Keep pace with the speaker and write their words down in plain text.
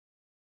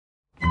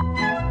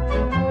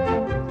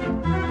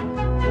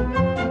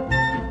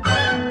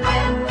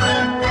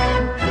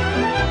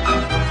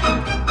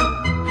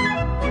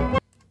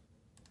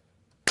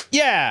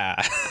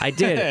Yeah. I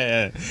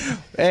did.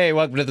 Hey,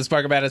 welcome to the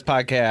Sparker Madness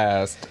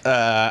podcast.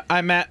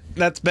 I'm Matt.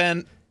 That's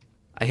Ben.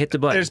 I hit the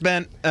button. There's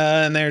Ben.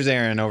 And there's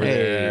Aaron over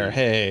there.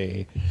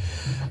 Hey.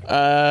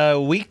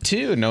 Week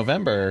 2,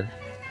 November.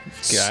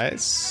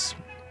 Guys.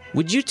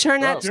 Would you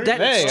turn that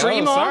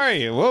stream off?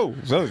 Sorry. Whoa.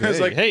 Whoa.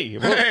 Hey.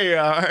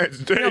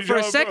 Whoa. For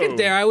a second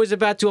there, I was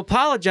about to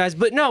apologize,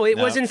 but no, it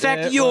was in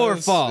fact your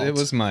fault. It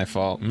was my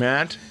fault.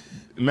 Matt's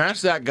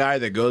that guy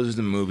that goes to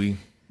the movie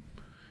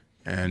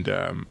and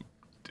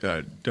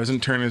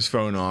doesn't turn his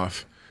phone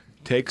off,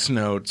 takes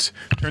notes,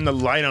 turn the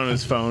light on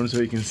his phone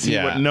so he can see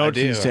what notes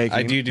he's taking.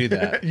 I do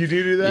that. You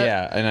do that?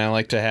 Yeah, and I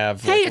like to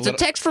have... Hey, it's a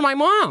text from my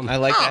mom. I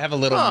like to have a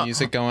little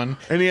music going.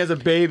 And he has a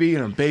baby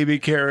and a baby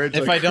carriage.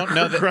 If I don't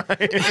know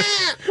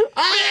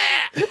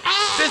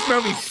This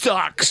movie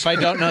sucks. If I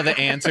don't know the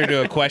answer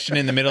to a question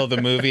in the middle of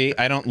the movie,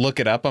 I don't look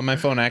it up on my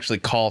phone. I actually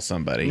call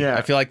somebody. Yeah.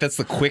 I feel like that's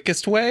the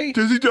quickest way.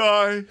 Does he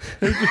die?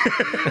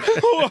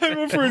 Oh, I'm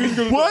afraid he's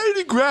gonna. Why did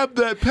he grab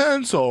that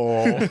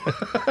pencil?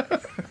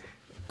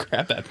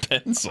 Grab that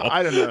pencil.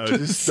 I don't know.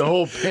 Just the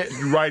whole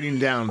writing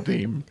down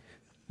theme.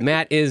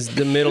 Matt is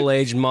the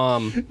middle-aged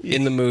mom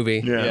in the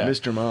movie. Yeah,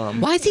 Mr. Mom.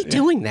 Why is he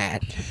doing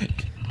that?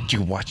 Did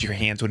you wash your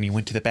hands when you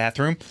went to the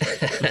bathroom?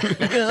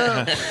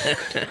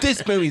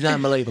 This movie's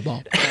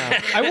unbelievable.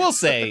 I will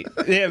say,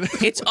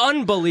 It's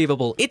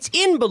unbelievable. It's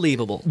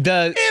unbelievable.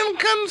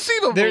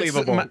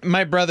 Inconceivable.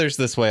 My brother's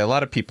this way. A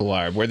lot of people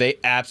are, where they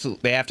have to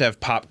have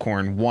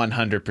popcorn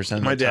 100% of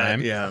the My dad,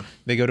 time. yeah.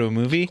 They go to a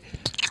movie.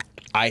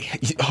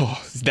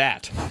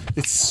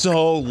 It's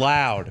so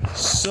loud,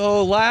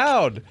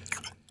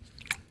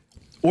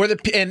 or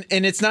and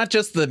it's not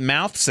just the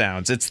mouth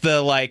sounds, it's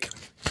the like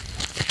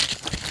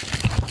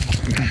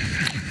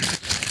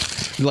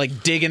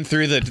digging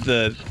through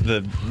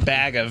the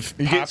bag of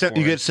popcorn.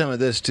 You get some of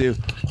this too.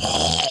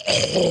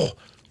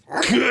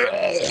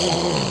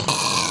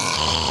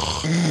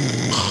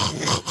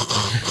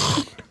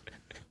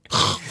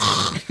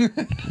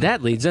 That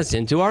leads us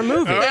into our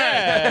movie.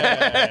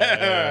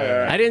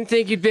 I didn't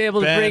think you'd be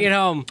able to Ben, bring it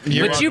home, but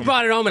you welcome.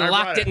 brought it home and I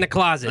locked brought it in the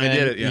closet. I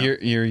did it, yeah.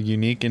 You're a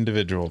unique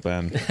individual,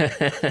 Ben.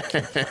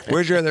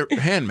 Where's your other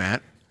hand,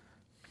 Matt?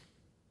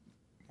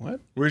 What?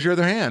 Where's your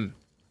other hand?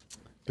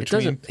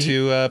 Between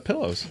two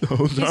pillows.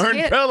 Those aren't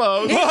hand-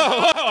 pillows.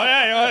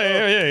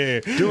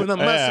 Hey. Doing the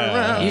mess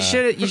around. You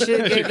should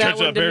have gave that Catch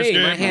one that to me.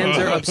 bear My skin. hands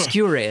are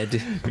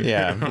obscured.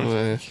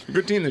 Yeah.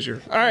 Good team this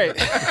year. All right.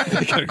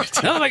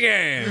 Come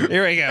again.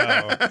 Here we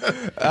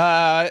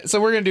go. So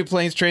we're gonna do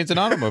planes, trains, and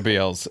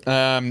automobiles.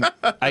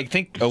 I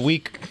think a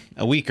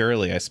week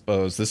early, I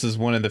suppose. This is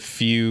one of the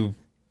few.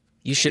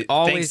 You should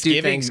always do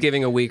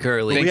Thanksgiving a week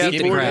early. We have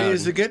Beat the 4 crowd.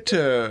 days to get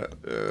to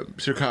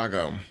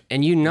Chicago.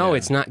 And you know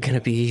it's not going to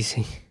be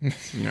easy.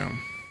 No.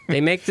 They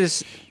make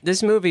this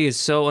movie is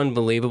so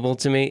unbelievable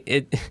to me.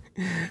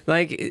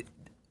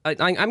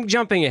 I'm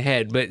jumping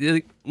ahead, but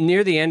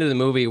near the end of the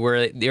movie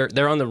where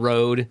they're on the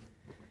road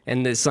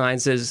and the sign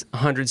says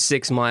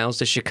 106 miles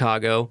to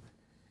Chicago,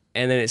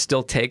 and then it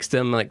still takes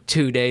them like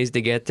 2 days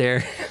to get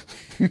there.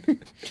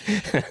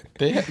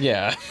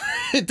 Yeah,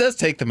 it does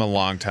take them a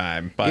long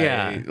time.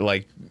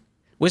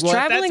 Was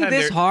traveling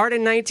this hard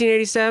in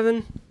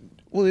 1987?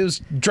 Well, it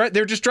was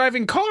they're just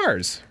driving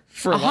cars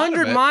for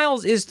 100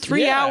 miles is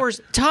 3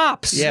 hours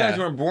tops. You Yeah. guys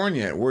weren't born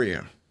yet, were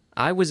you?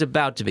 I was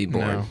about to be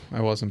born. No,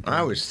 I wasn't.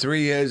 I was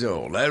 3 years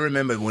old. I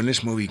remember when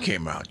this movie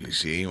came out, you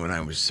see, when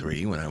I was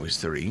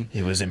three.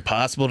 It was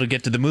impossible to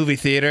get to the movie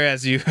theater,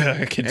 as you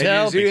can And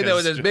tell. you see, there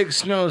was because- this big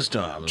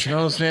snowstorm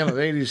of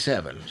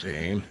 87,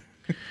 see?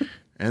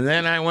 And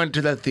then I went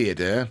to the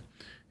theater,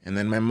 and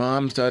then my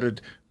mom started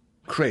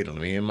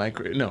cradling me in my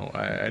No,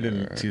 I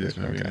didn't see this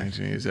movie.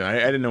 Actually. I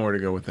didn't know where to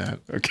go with that.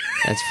 Okay.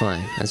 That's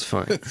fine. That's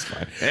fine.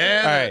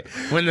 And All right.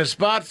 when the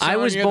spot's I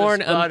on was you, the born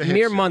spot hits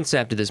mere you. months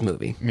after this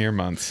movie. mere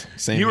months.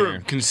 Same You were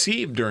here.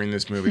 conceived during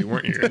this movie,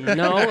 weren't you?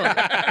 No,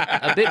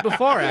 a bit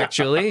before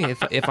actually,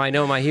 if I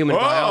know my human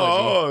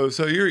biology. Oh,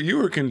 so you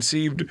were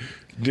conceived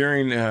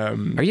during.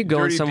 Are you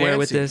going Dirty somewhere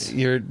with Dancing.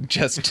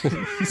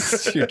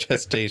 this? Your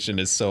gestation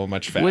is so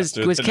much faster. Was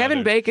than Kevin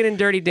others. Bacon in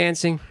Dirty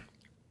Dancing?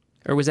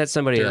 Or was that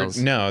somebody else?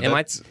 No,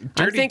 I'm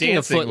Dirty thinking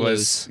of Dancing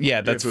Footloose.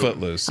 that's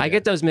Footloose. I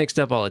get those mixed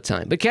up all the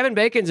time. But Kevin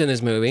Bacon's in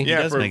this movie.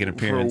 Yeah, does for, make an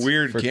appearance for a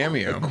weird a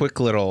cameo. quick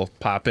little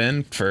pop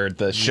in for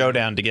the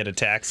showdown to get a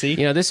taxi.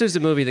 You know, this was the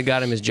movie that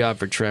got him his job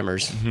for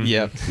Tremors.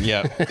 Yep.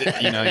 You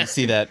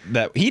see that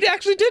he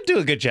actually did do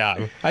a good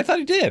job. I thought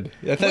he did.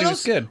 I thought he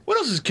was good. What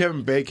else is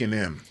Kevin Bacon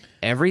in?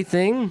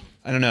 Everything.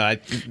 I don't know.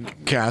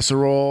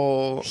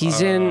 Casserole. He's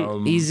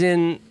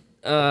in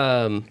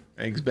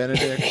Eggs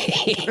Benedict.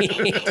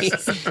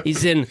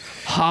 he's in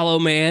Hollow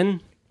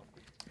Man.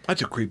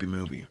 That's a creepy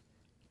movie.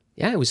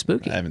 Yeah, it was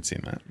spooky. I haven't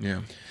seen that.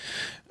 Yeah.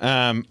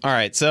 All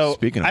right, so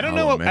Speaking of I don't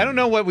know. Hollow I Man. don't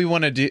know what we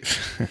want to do.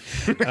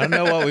 I don't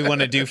know what we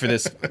want to do for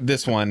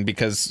this one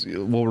because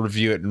we'll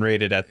review it and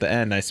rate it at the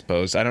end. I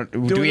suppose. I don't. Do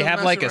we we have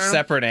mess like a around?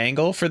 separate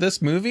angle for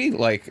this movie?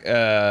 Like,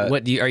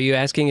 What are you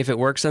asking if it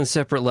works on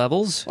separate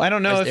levels? I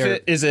don't know if there-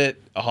 it is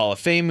it a Hall of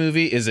Fame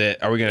movie. Is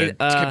it? Are we going to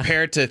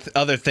compare it to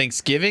other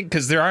Thanksgiving?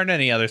 Because there aren't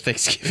any other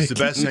Thanksgiving. It's the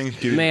best thing to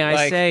do. May I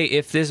like- say,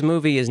 if this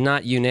movie is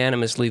not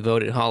unanimously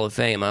voted Hall of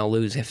Fame, I'll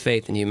lose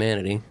faith in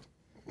humanity.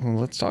 Well,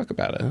 let's talk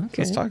about it.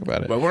 Let's talk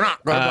about it. But we're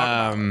not going to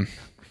talk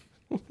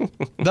about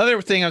it. The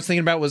other thing I was thinking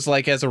about was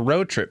like as a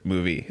road trip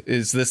movie.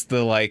 Is this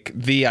the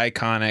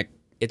iconic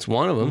It's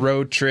one of them.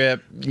 road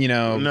trip,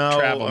 travel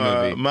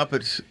movie?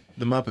 Muppets,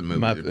 the Muppet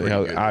movie. is a pretty good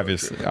road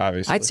obviously. trip.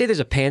 Obviously. I'd say there's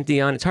a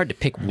pantheon. It's hard to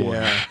pick one.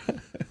 Yeah.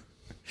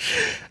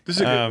 This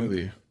is a good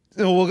movie.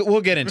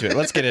 We'll get into it.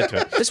 Let's get into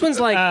it. This one's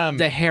like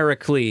the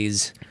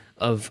Heracles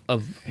of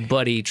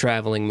buddy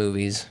traveling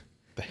movies.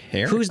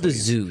 Who's the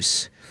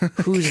Zeus?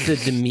 Who's the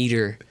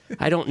Demeter?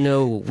 I don't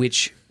know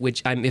which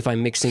if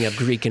I'm mixing up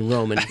Greek and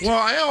Roman.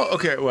 Well,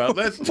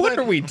 What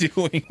are we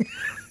doing?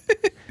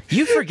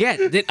 You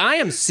forget that I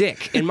am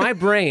sick and my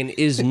brain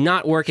is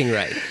not working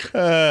right.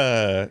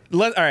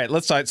 All right,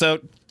 let's start. So,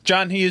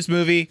 John Hughes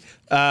movie.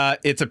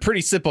 It's a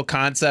pretty simple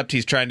concept.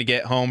 He's trying to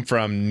get home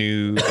from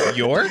New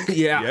York.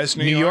 Yeah. Yes,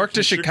 New York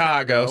to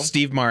Chicago.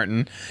 Steve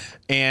Martin,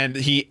 and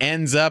he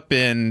ends up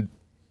in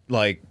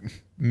like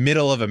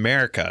middle of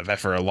America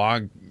for a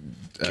long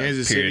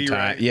Kansas period City, of time.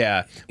 right?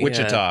 Yeah,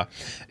 Wichita.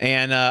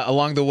 And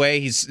along the way,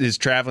 his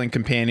traveling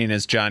companion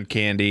is John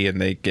Candy,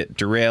 and they get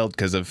derailed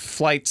because of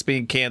flights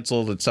being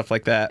canceled and stuff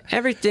like that.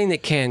 Everything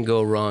that can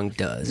go wrong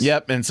does.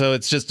 Yep, and so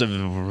it's just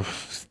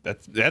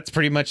that's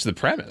pretty much the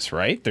premise,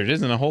 right? There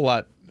isn't a whole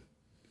lot.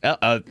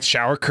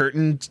 Shower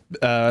curtain.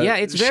 Yeah,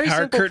 it's very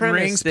shower simple curtain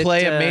premise rings that,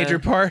 play a major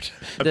part.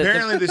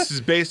 Apparently, this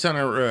is based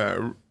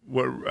on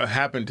what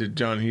happened to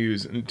John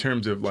Hughes in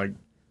terms of like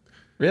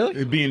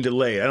Really? being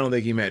delayed. I don't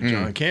think he meant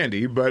John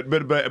Candy, but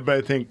I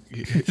think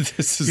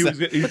This is he was.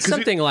 But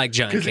something like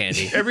John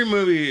Candy. Every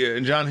movie,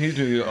 John Hughes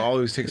movie,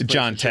 always takes place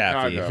John in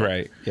Taffy, Chicago.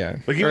 right? Yeah.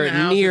 Like Or even the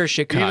house, near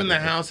Chicago. Even the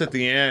house at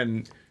the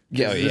end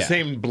Yeah, is the yeah.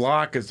 same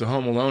block as the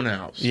Home Alone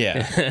house.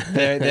 Yeah.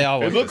 They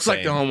all It look looks like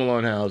same. the Home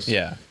Alone house.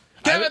 Yeah.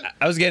 Damn it!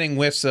 I was getting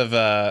whiffs of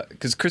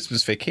because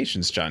Christmas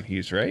Vacation's John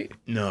Hughes, right?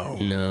 No.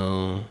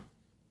 No.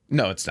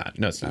 No, it's not.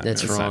 No, it's not.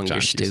 That's It's not wrong. John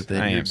You're Hughes. stupid.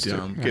 I am You're stupid.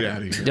 Dumb. Get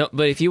out of here.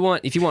 But if you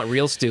want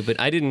real stupid,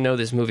 I didn't know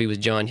this movie was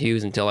John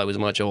Hughes until I was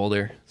much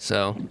older.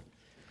 So,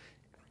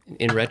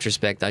 in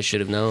retrospect, I should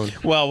have known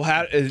Well,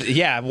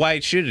 why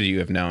should you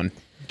have known?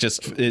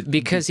 Just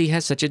because he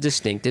has such a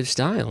distinctive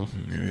style.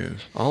 It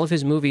is. All of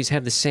his movies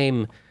have the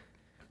same.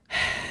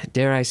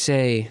 Dare I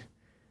say?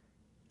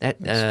 That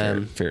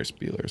Ferris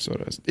Bueller. So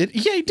it was.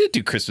 Yeah, he did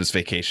do Christmas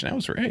Vacation. I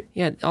was right.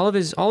 yeah, all of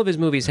his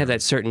movies have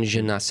that certain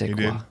je ne sais quoi.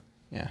 did.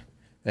 Yeah.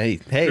 Hey,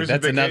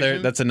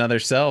 Christmas that's another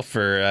sell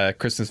for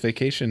Christmas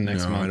Vacation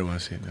next No, month. I don't want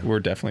to see it. No. We're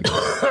definitely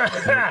going.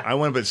 I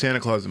want to put Santa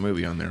Claus the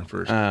movie on there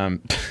first.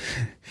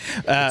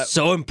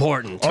 So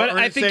important. But Or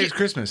I it think saves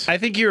Christmas. I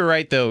think you were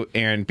right though,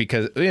 Aaron,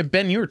 because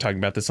Ben, you were talking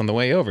about this on the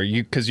way over.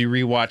 Because you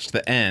rewatched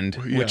the end,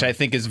 which Yeah. I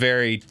think is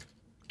very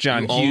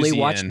John Hughes. Only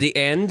watched the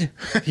end.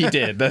 He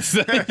did. That's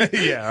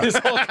Yeah. This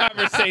whole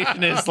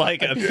conversation is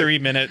like a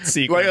 3-minute Like,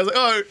 sequence. I was like,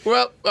 oh,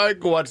 well, I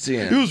can watch the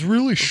end. was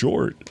really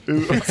short. But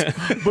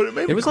it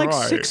made me It was like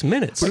cry. 6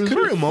 minutes. It was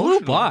very Flew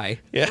emotional. by.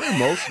 Very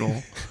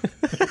emotional.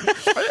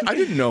 I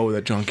didn't know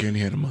that John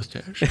Candy had a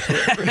mustache.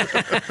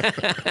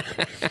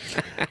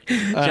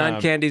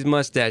 John Candy's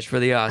mustache for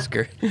the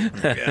Oscar.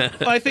 Well,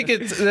 I think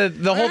it's the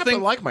I whole have to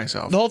thing. like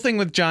myself. The whole thing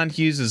with John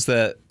Hughes is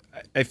that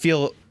I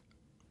feel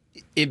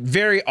it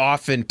very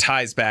often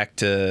ties back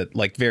to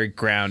like very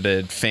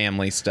grounded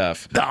family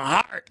stuff. The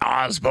heart,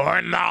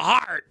 Osborne, the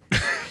heart.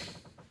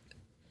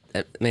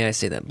 May I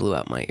say that blew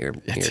out my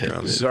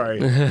eardrums? Sorry,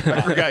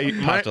 I forgot you.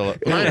 Mine are-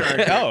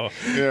 Oh,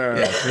 yeah.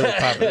 it's really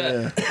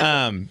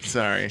popular.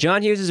 Sorry.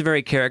 John Hughes is a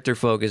very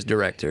character-focused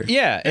director.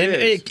 Yeah, and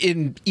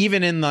is.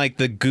 even in like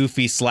the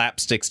goofy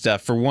slapstick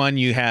stuff, for one,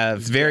 you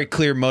have very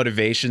clear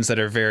motivations that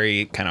are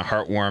very kind of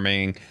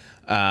heartwarming,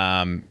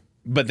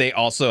 but they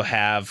also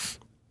have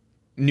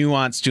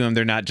nuance to them.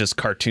 They're not just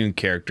cartoon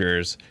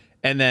characters,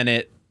 and then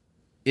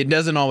it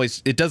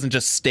doesn't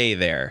just stay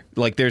there.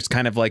 Like there's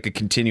kind of like a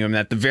continuum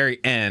at the very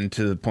end,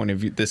 to the point of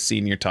view, this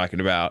scene you're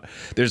talking about.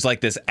 There's like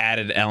this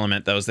added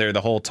element that was there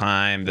the whole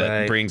time that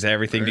Right. brings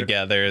everything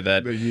together.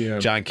 That Yeah.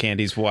 John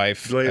Candy's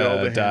wife Laid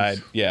all the died.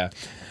 hands. Yeah.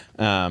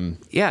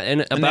 Yeah,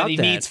 and And about then he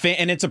that, needs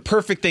and it's a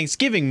perfect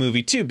Thanksgiving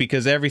movie too,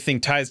 because everything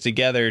ties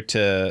together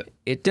to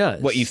it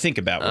does. what you think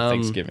about with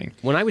Thanksgiving.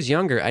 When I was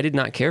younger, I did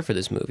not care for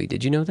this movie.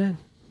 Did you know that?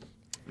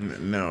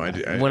 No, I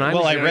did. When I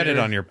Well, was I younger, read it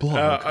on your blog.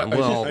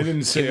 well, I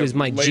didn't say it was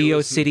my late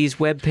GeoCities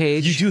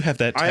webpage. you do have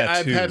that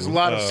I've tattoo. had a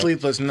lot of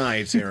sleepless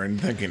nights, Aaron,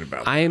 thinking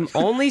about that. I am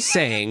only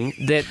saying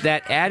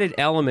that added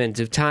element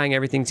of tying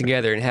everything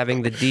together and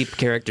having the deep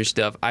character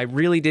stuff, I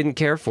really didn't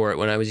care for it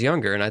when I was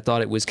younger, and I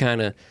thought it was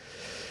kind of,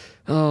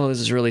 oh,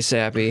 this is really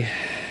sappy.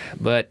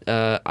 But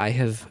I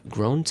have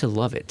grown to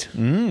love it.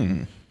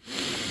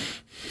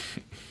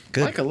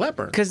 Good. like a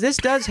leopard. Because this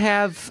does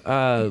have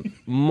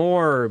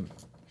more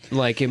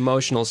like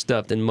emotional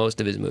stuff than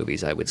most of his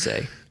movies, I would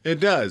say. It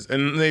does,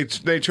 and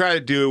they try to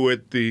do it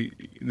with the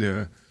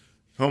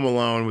Home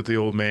Alone with the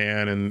old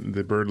man and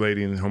the bird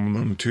lady in Home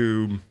Alone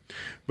 2.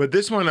 But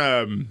this one,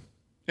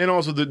 and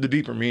also the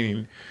deeper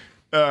meaning.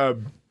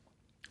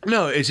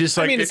 No, it's just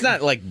like I mean, it's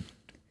not like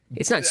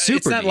It's not super.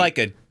 it's not deep.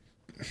 like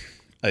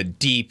a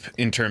deep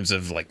in terms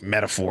of like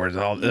metaphors,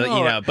 all you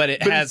know. But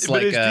it has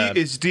like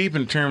it's deep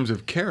in terms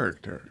of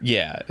character.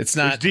 yeah, it's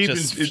not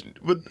It's deep. just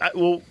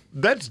Well,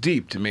 that's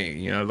deep to me.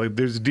 You know, like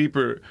there's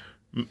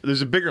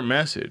a bigger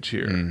message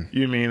here.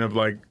 You mean of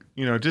like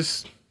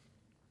just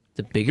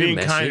the bigger being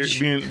message.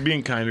 kinder,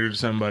 being kinder to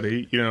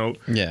somebody. You know,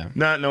 Yeah.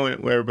 not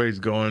knowing what everybody's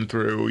going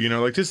through. You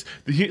know, like just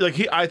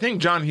I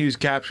think John Hughes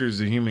captures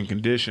the human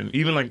condition,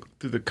 even like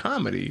through the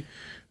comedy.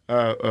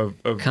 Of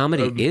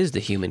Comedy is the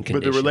human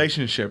condition. but the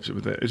relationships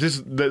with it. It's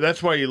just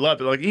that's why you love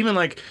it. Like even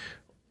the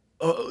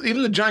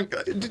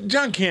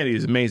John Candy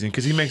is amazing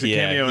because he makes a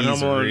Yeah, cameo in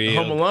he's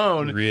Home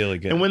Alone, really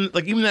good. And when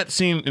like even that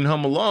scene in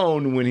Home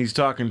Alone when he's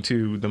talking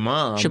to the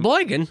mom,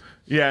 Sheboygan.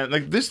 yeah,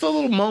 like this the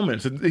little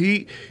moments.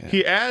 He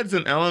adds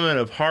an element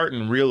of heart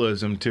and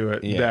realism to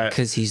it that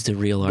Because he's the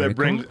real article.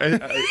 brings. Like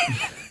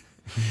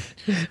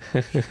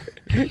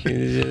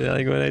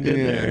what I did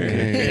there.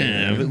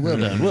 yeah, well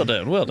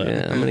done.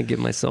 Yeah, I'm gonna give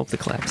myself the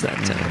claps that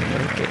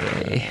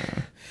time.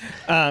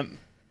 Okay.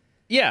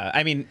 Yeah,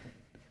 I mean,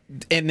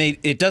 and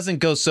it doesn't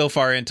go so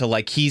far into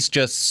like he's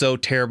just so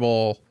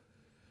terrible,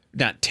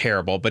 not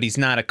terrible, but he's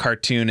not a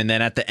cartoon. And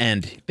then at the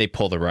end, they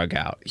pull the rug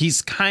out.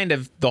 He's kind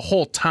of the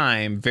whole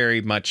time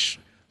very much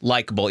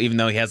likable, even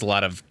though he has a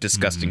lot of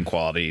disgusting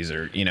qualities,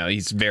 or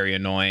he's very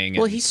annoying.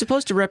 Well, he's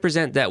supposed to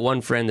represent that one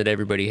friend that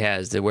everybody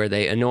has, that where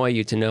they annoy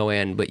you to no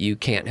end, but you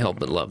can't help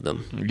but love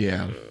them.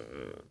 Yeah.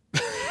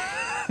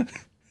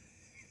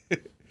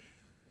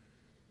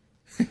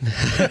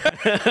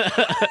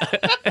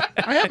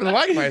 I happen to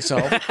like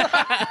myself.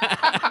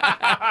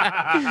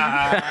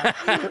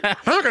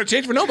 I'm not going to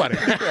change for nobody.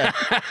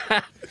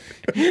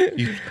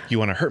 you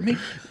want to hurt me?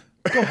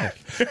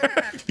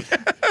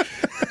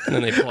 And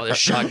then they pull out their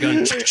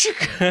shotgun.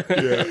 Well,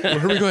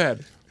 hurry, go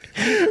ahead.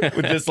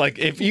 With this, like,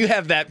 if you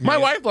have that, My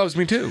wife loves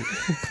me too.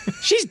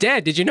 She's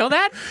dead. Did you know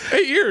that?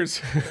 8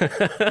 years.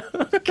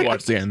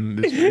 Watch the end.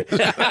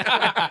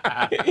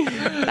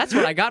 That's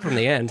what I got from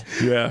the end.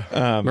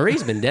 Yeah.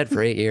 Marie's been dead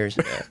for 8 years.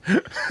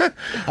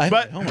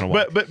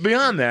 But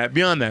beyond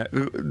that,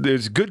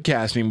 there's good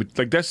casting. But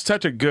like that's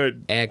such a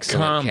good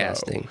Excellent combo,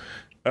 casting.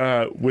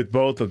 with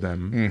both of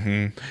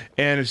them,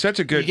 and it's such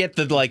a you good. get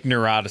the like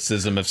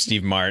neuroticism of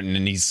Steve Martin,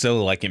 and he's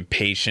so like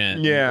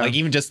impatient. Yeah. like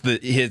even just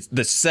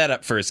the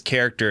setup for his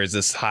character is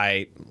this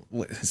high.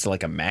 It's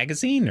like a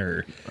magazine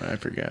or I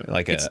forget.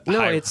 like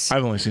No, high, it's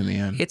I've only seen the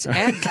end. it's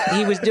ad.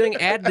 He was doing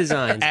ad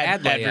designs,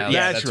 ad layouts.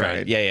 Yeah, That's that's right.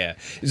 right. Yeah.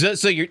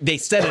 So they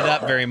set it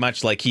up very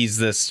much like he's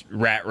this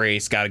rat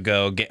race, got to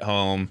go get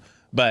home,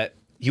 but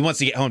he wants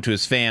to get home to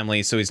his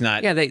family, so he's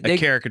not a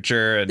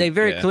caricature. And, They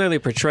very clearly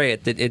portray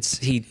it that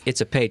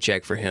it's a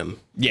paycheck for him.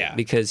 Yeah.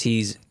 because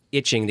he's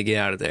itching to get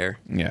out of there.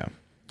 Yeah.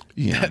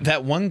 Yeah.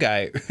 That one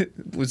guy,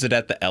 was it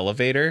at the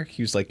elevator?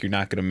 He was like, "You're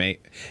not going to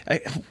make."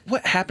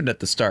 What happened at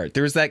the start?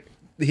 There was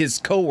his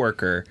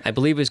coworker. I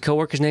believe his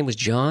coworker's name was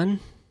John.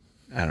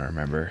 I don't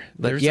remember.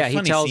 But There was a yeah, he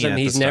funny tells scene him at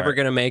the he's never start.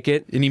 going to make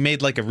it. And he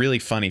made like a really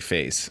funny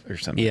face or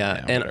something.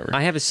 Yeah, and whatever.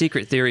 I have a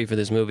secret theory for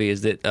this movie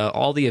is that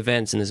all the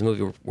events in this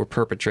movie were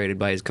perpetrated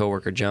by his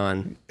coworker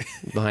John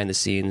behind the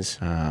scenes.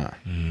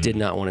 Did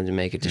not want him to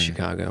make it to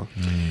Chicago.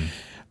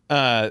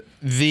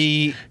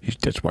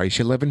 That's why you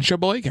should live in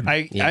Sheboygan.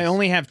 I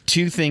only have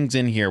two things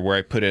in here where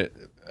I put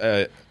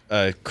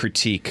a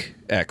critique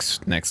X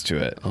next to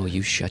it. Oh,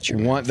 you shut your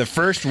mouth. One, the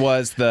first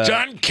was the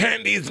John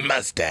Candy's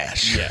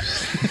mustache.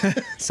 Yeah.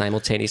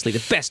 Simultaneously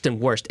the best and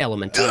worst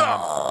element.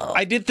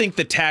 I did think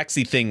the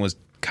taxi thing was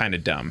kind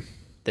of dumb.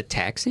 The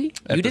taxi?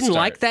 At You the didn't start.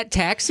 like that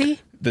taxi?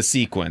 The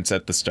sequence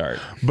at the start.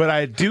 But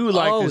I do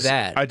like Oh, this.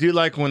 that. I do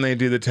like when they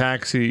do the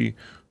taxi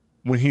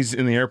when he's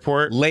in the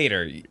airport.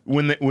 Later,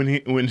 When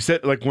he's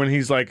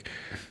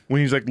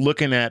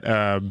looking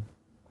at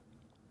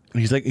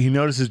he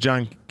notices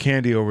John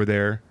Candy over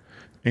there.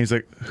 And he's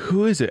like,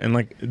 "Who is it?" And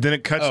like, then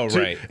it cuts. Oh, to,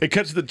 right. It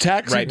cuts to the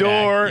taxi Right back,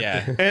 door.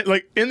 yeah. And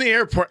like in the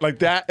airport, like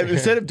that. And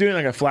instead of doing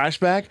like a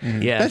flashback,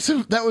 Yeah.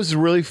 that was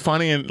really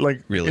funny and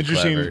like really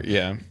interesting. clever.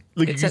 Yeah.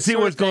 Like you It's can that see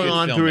sort what's of thing- going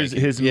on Good through filmmaking.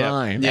 his Yeah.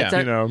 mind. Yeah.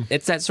 You know.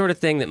 It's that sort of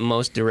thing that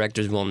most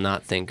directors will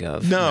not think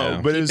of. No,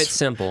 No. but Keep it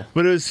simple.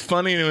 But it was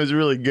funny and it was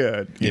really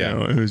good. You Yeah.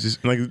 know, it was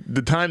just like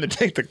the time to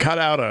take to cut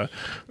out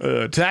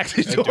a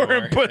taxi door,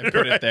 and put it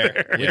right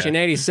there. Which in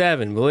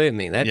 87, believe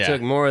me, that Yeah.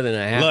 took more than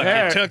a half Look,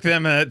 hour. it took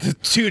them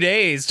 2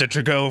 days to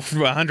go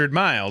 100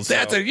 miles.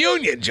 That's so. a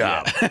union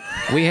job.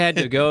 We had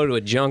to go to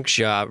a junk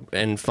shop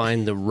and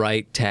find the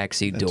right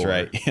taxi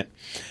door. That's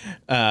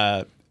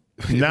right.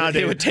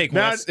 Nowadays, It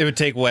would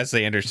take Wes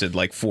Anderson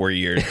like 4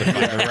 years to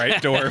find the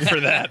right door for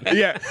that.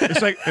 Yeah,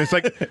 it's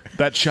like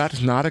that shot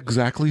is not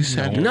exactly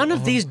centered. None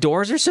of these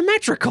doors are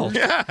symmetrical.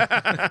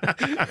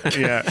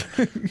 Yeah,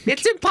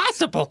 It's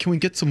impossible. Can we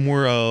get some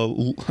more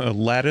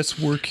lattice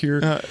work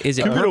here? Is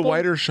it can we get a purple?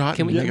 wider shot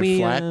Can and we make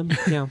get it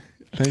flat? yeah.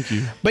 Thank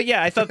you. But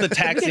yeah, I thought the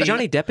taxi. Get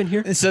Johnny Depp in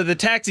here? So the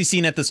taxi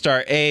scene at the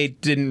start,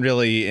 didn't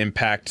really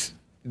impact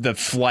the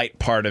flight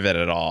part of it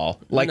at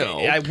all. Like, No.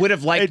 I would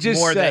have It liked just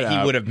more set that he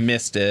up. would have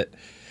missed it.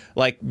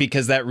 Like,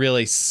 because that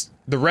really,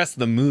 the rest of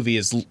the movie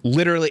is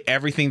literally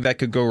everything that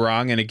could go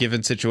wrong in a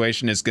given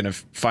situation is going to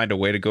find a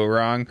way to go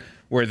wrong,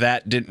 where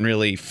that didn't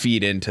really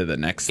feed into the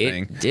next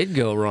thing. It did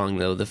go wrong,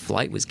 though. The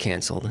flight was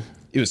canceled.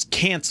 It was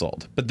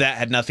canceled, but that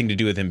had nothing to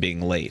do with him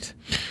being late.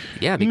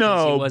 Yeah, because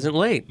No. he wasn't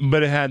late.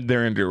 But it had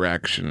their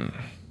interaction.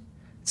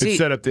 See, It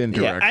set up the Yeah,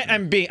 interaction.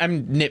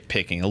 I'm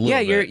nitpicking a little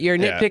Yeah, bit. you're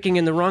nitpicking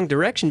in the wrong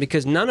direction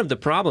because none of the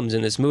problems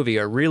in this movie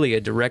are really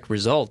a direct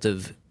result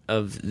of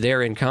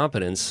their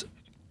incompetence.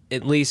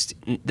 At least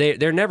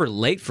they're never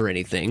late for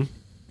anything.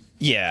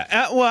 Yeah,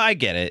 well, I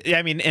get it.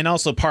 I mean, and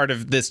also part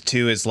of this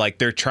too is like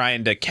they're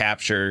trying to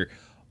capture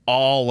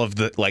all of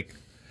the, like,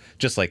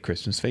 just like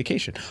Christmas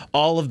Vacation,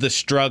 all of the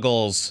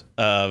struggles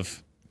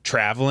of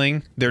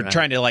traveling. They're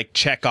trying to like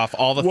check off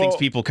all the things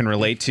people can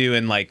relate to,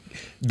 and like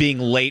being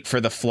late for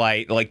the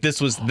flight. Like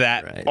this was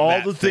that. Right. all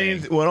that the thing.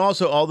 things, well,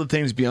 also all the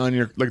things beyond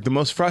your, like the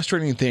most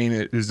frustrating thing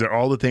is that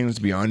all the things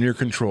beyond your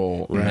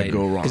control that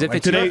go wrong. Because if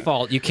Like it's your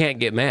fault, you can't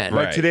get mad.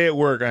 Like Right. today at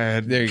work, I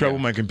had There you trouble go.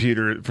 with my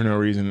computer for no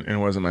reason, and it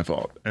wasn't my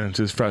fault, and it's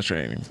just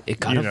frustrating. It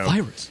got you a know,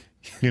 virus.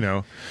 you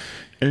know,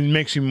 and it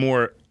makes you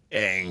more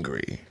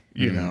angry.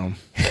 You know,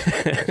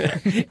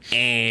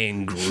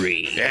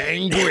 Angry.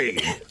 angry.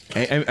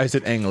 I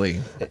said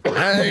angly.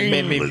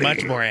 Made me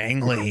much more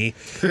angry.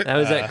 That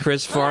was that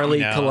Chris Farley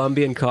no.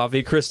 Colombian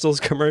coffee crystals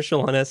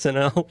commercial on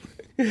SNL.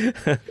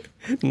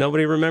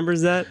 Nobody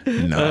remembers that?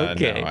 No,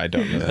 Okay. No, I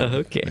don't know that.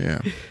 Okay.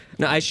 Yeah.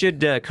 Now, I should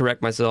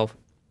correct myself.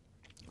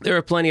 There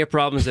are plenty of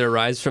problems that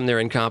arise from their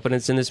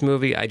incompetence in this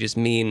movie. I just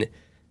mean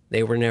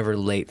they were never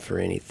late for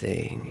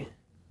anything.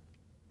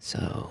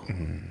 So,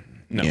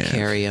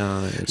 carry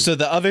on. So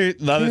the other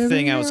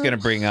thing I was going to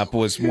bring up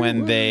was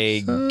when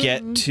they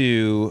get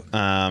to.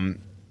 I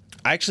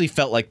actually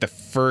felt like the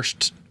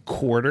first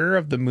quarter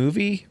of the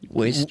movie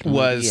Worst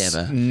movie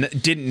ever.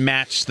 didn't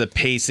match the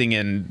pacing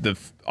and the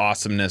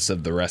awesomeness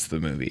of the rest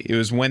of the movie. It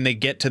was when they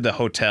get to the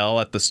hotel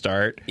at the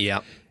start. Yeah.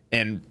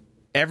 And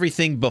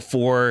everything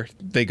before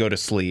they go to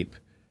sleep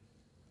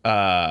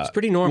It's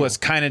pretty normal. was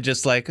kind of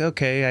just like,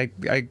 okay,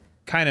 I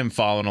kind of am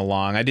following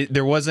along.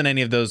 There wasn't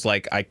any of those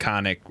like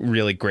iconic,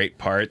 really great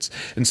parts.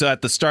 And so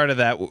at the start of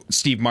that,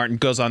 Steve Martin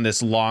goes on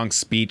this long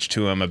speech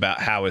to him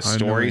about how his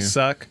stories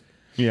suck.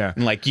 Yeah.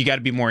 And like, you got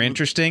to be more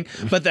interesting.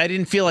 But I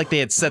didn't feel like they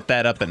had set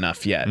that up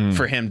enough yet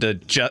for him to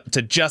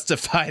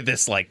justify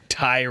this like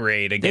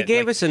tirade again. They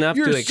gave like, us enough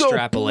You're to so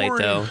extrapolate,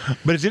 boring. though.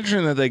 But it's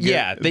interesting that they get.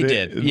 Yeah, they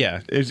did.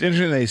 Yeah. It's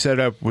interesting they set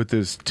up with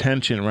this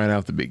tension right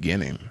off the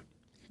beginning.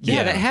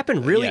 Yeah, that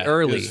happened really Yeah,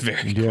 early. It was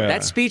very Yeah.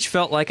 That speech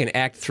felt like an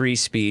Act 3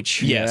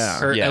 speech.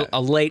 Yes. Or Yeah.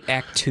 a late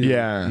Act 2.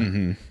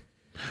 Yeah.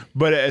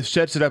 But it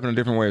sets it up in a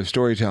different way of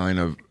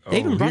storytelling. They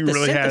even brought the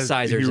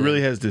synthesizers He in.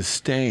 really has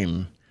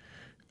disdain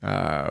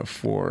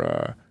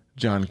for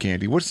John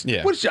Candy. What's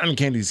John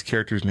Candy's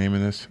character's name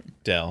in this?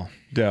 Dell.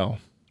 Dell.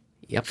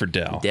 Yep. For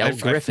Dell. Del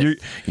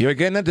Griffith. You're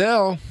getting a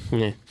Dell.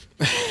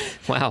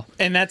 Wow.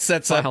 And that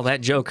sets Wow, up.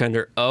 that joke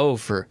under O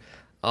for,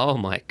 oh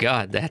my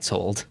God, that's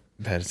old.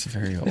 That is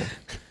very old.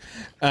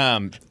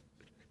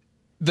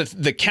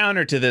 The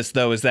counter to this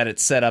though is that it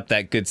set up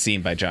that good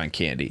scene by John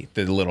Candy.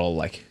 The little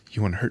like,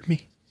 you want to hurt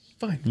me?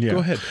 Fine, Yeah. go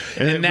ahead.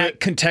 And that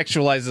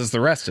contextualizes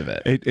the rest of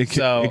it. It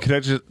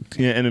connects it,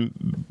 yeah, and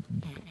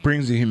it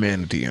brings the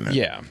humanity in it.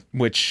 Yeah,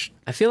 which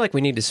I feel like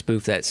we need to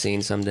spoof that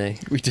scene someday.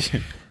 we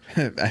did.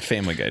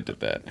 Family Guy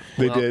did that.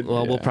 They well, did.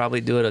 Well, we'll probably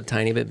do it a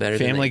tiny bit better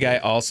Family than Guy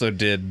also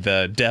did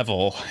the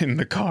devil in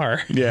the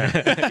car.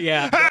 Yeah.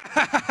 Yeah.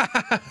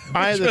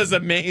 I Which was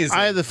amazing.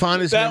 I had the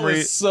fondest That memory.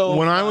 was so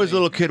when I was a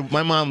funny. little kid,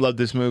 my mom loved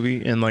this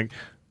movie, and like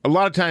a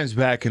lot of times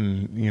back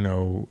in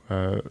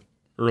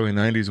early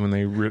 '90s when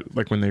they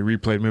when they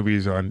replayed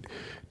movies on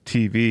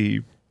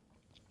TV,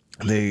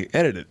 they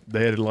edited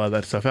a lot of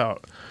that stuff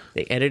out.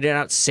 They edited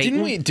out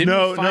Satan. Didn't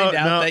No, we find no,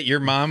 out no. that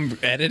your mom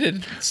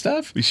edited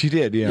stuff? She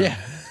did, yeah. Yeah.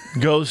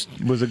 Ghost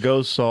was a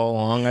ghost all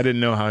along. I didn't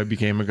know how he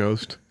became a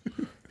ghost.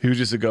 He was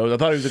just a ghost. I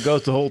thought he was a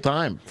ghost the whole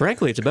time.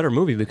 Frankly, it's a better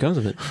movie because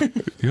of it.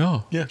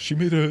 Yeah, Yeah, she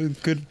made a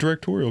good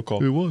directorial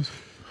call. it was.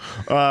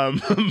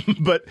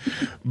 But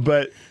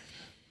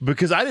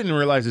because I didn't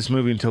realize this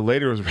movie until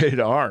later it was rated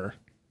R.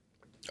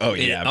 Oh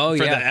yeah, oh,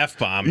 for yeah. the F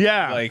bomb.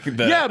 Yeah, like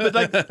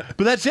but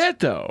that's it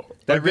though.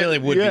 that Like, really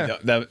would yeah.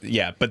 be.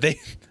 Yeah, but they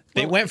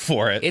went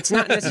for it. It's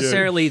not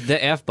necessarily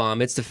the F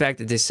bomb. It's the fact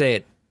that they say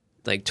it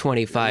like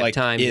 25 Like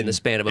times in the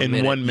span of a in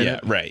minute. 1 yeah, minute.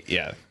 right.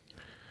 Yeah,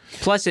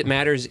 Plus, it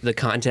matters the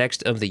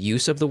context of the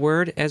use of the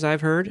word, as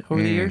I've heard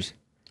over the years.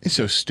 It's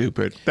so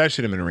stupid. That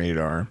should have been rated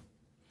R.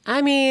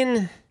 I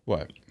mean,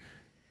 what?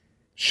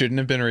 Shouldn't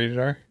have been rated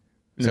R.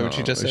 Is that what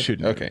you just it said?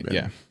 shouldn't have Okay, been.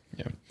 yeah.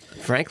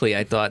 Frankly,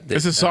 I thought that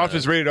It's the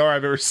softest rated R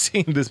I've ever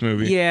seen this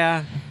movie.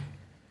 Yeah.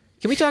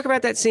 Can we talk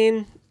about that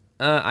scene?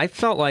 I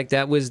felt like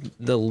that was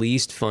the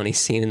least funny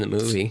scene in the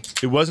movie.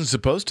 It wasn't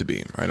supposed to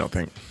be, I don't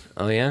think.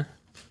 Oh yeah.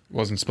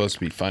 Wasn't supposed to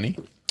be funny.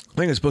 I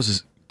think it's supposed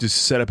to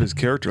just set up his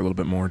character a little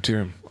bit more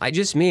too. I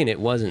just mean it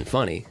wasn't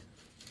funny.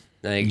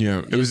 Like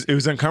Yeah, it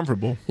was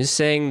uncomfortable. just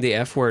saying the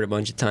F word a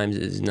bunch of times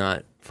is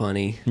not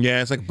funny.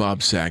 Yeah, it's like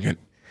Bob Saget.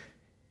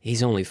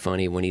 He's only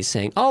funny when he's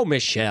saying, "Oh,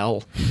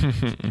 Michelle."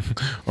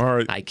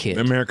 Or I kid.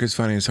 America's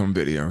Funniest Home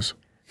Videos.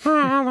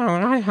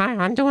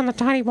 I'm doing the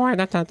tiny boy,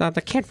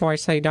 the kid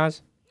voice that he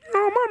does.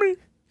 Oh,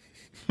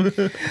 mommy.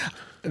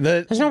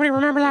 Does nobody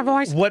remember that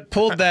voice? What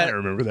pulled that? I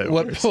remember that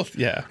What voice. pulled?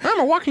 Yeah. I'm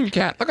a walking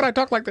cat. Look at I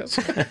talk like this.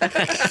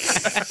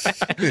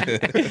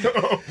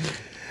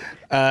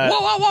 Whoa,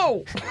 whoa,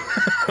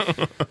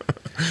 whoa!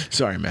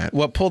 Sorry, Matt.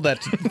 What pulled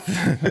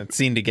that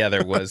scene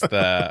together was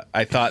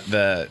I thought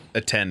the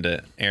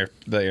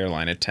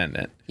airline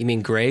attendant, You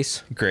mean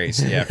Grace?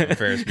 Grace, yeah, from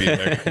Ferris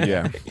Bueller.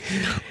 Yeah.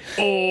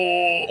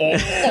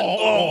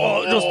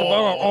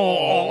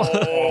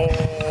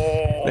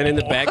 Then in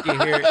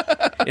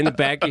the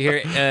back you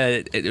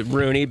hear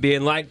Rooney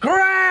being like,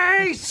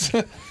 "Grace!"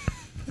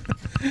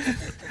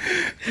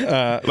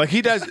 Like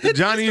he does.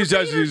 John Hughes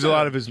does use a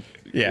lot of his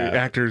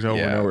actors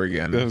over and over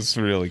again. That was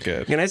really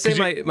good. Can I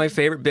say my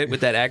favorite bit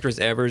with that actress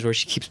ever is where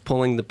she keeps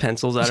pulling the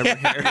pencils out of her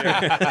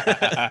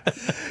hair?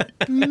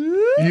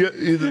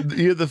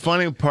 You have the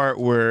funny part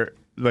where,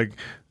 like,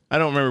 I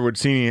don't remember what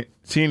scene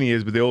he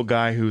is, but the old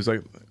guy who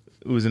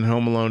was in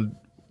Home Alone,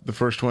 the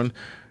first one,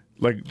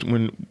 like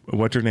when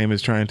what's her name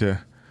is trying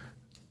to,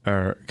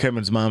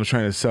 Kevin's mom's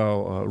trying to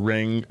sell a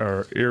ring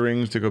or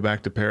earrings to go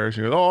back to Paris.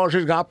 She goes, "Oh,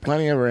 she's got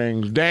plenty of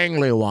rings,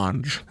 dangly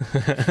ones."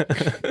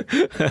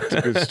 It's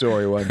a good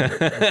story, wasn't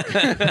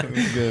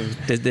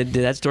it? Did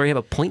that story have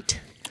a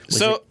point?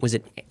 Was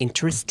it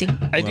interesting?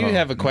 I do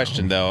have a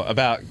question though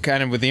about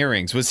kind of with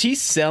earrings. Was he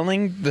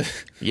selling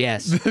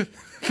Yes.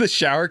 the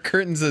shower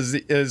curtains as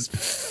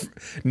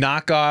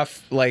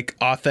knockoff, like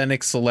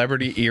authentic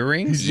celebrity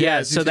earrings?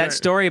 Yeah, so that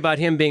story about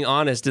him being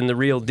honest and the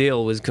real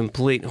deal was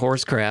complete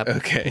horse crap.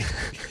 Okay.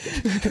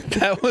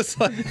 that was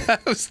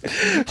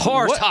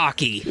Horse what?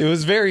 hockey. It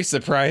was very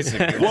surprising.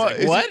 It was Well,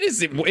 like, what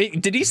is it?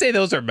 Wait, did he say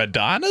those are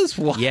Madonnas?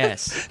 What?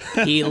 Yes.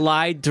 He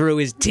lied through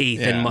his teeth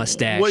and Yeah.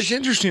 mustache. What's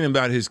interesting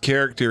about his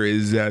character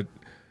is that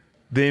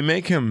they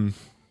make him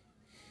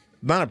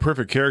not a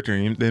perfect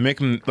character. They make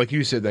him, like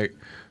you said, like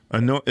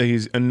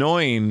he's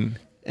annoying.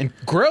 And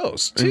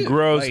gross, too. And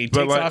gross, Like, he but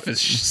takes like- off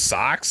his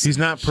socks. He's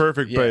not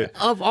perfect, Yeah.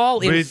 but Of all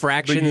but he's-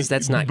 infractions,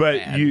 that's not but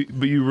bad.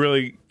 you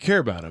really care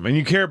about him, and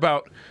you care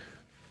about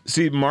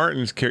Steve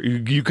Martin's character.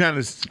 You kind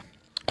of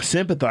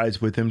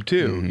sympathize with him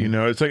too. Mm-hmm. You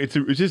know, it's like it's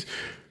just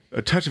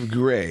a touch of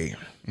gray.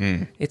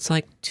 It's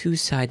like two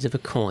sides of a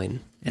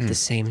coin at the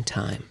same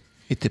time.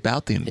 It's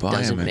about the It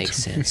doesn't make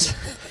sense.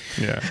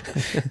 Yeah,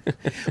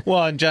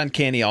 Well, and John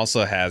Candy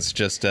also has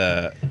just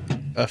a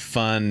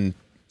fun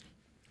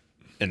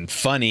and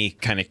funny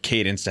kind of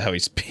cadence to how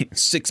he's paying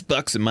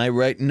 $6 in my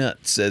right nut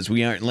says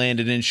we aren't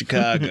landed in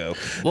Chicago.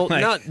 Well,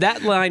 Like, no,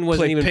 that line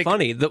wasn't play even pick-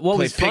 funny. What play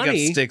was pick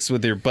funny? up sticks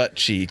with your butt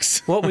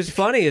cheeks. What was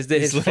funny is that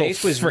his little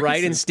face was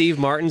right in phrases. Steve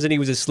Martin's, and he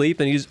was asleep,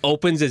 and he just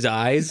opens his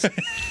eyes.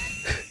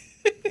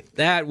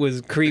 That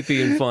was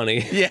creepy and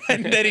funny. Yeah,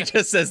 and then he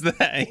just says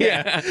that.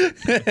 Yeah.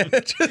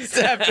 Just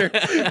after,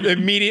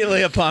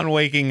 immediately upon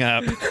waking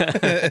up.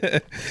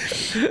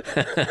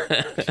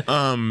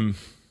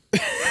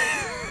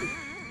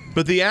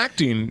 but the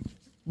acting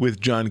with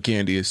John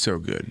Candy is so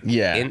good.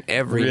 Yeah. In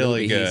every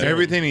really movie good. he's in.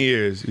 Everything he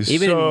is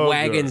Even so in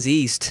Wagons good.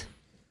 East,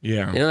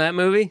 Yeah, you know that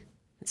movie?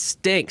 It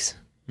stinks.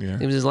 yeah,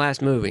 It was his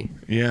last movie.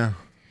 yeah.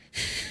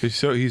 He's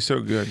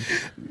so good.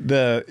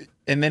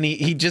 And then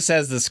he just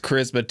has this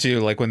charisma too,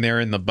 like when they're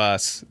in the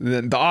bus.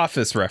 The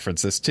Office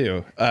references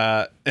too.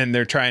 And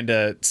they're trying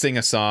to sing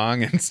a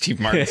song and Steve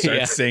Martin starts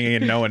Yeah. singing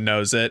and no one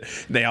knows it.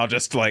 They all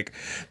just like,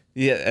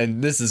 yeah,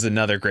 and this is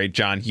another great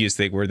John Hughes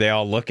thing where they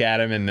all look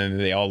at him and then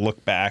they all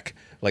look back,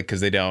 like,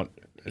 because they don't,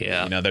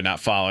 Yeah. you know, they're not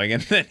following.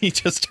 And then he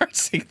just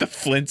starts singing the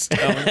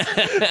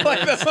Flintstones. Like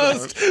the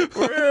most,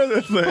 Where are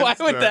the why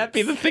would that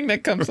be the thing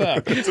that comes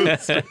up?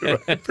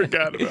 I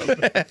forgot about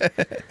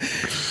that.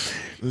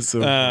 That's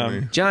so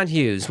funny. John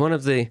Hughes, one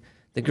of the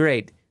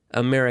great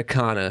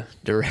Americana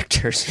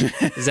directors.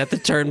 Is that the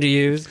term to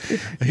use?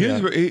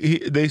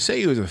 They say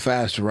he was a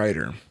fast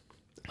writer.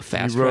 A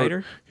fast He wrote-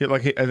 writer? I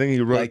think he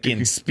wrote Like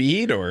in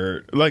speed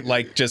or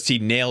like just he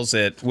nails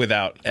it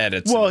without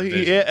edits. Well, and he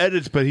revisions?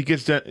 edits, but he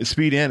gets that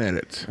speed and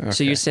edits.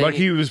 So you're saying Like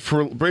he was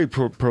very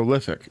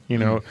prolific. You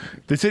know,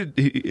 they said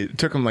it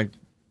took him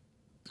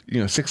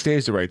 6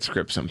 days to write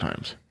scripts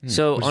sometimes.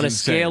 so which on a is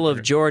insane. scale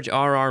of George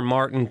R.R.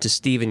 Martin to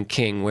Stephen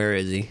King, where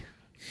is he?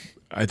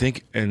 I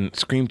think in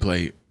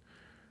screenplay,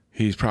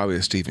 he's probably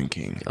a Stephen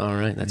King. All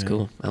right, that's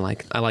cool. I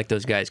like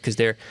those guys because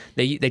they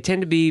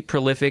tend to be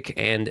prolific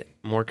and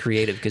more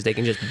creative because they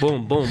can just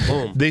boom, boom,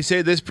 boom. They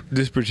say this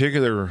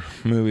particular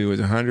movie was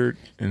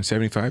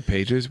 175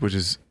 pages, which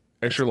is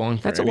extra long.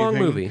 For That's a long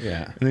anything. movie.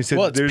 Yeah. And they said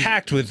well, it's there's-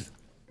 packed with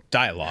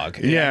dialogue.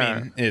 Yeah. I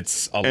mean,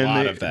 it's a And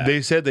lot they, of that.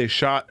 They said they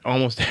shot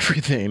almost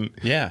everything.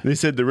 Yeah. They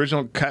said the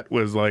original cut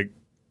was like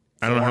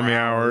I don't know how many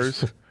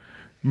hours,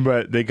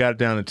 but they got it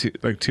down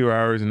to 2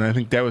 hours, and I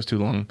think that was too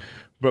long.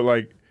 But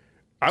like,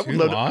 I too would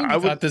love. long? I I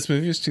would. thought this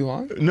movie was too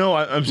long. No,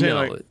 I'm saying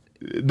No, like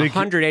they.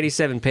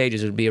 187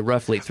 pages would be a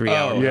roughly 3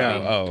 hour movie. Yeah.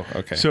 Oh,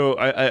 okay. So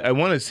I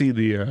want to see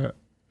the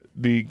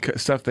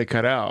stuff they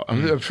cut out.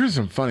 I'm sure there's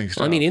some funny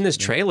stuff. Well, I mean, in this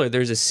trailer,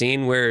 there's a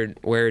scene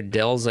where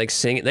Dell's like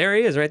singing. There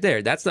he is, right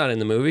there. That's not in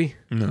the movie.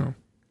 no.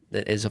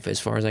 That is, as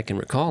far as I can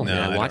recall. No,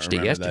 I I don't watched it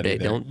remember that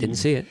yesterday. either. Didn't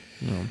see it.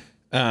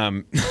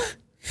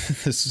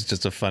 This is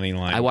just a funny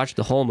line. I watched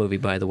the whole movie,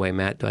 by the way,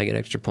 Matt. Do I get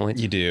extra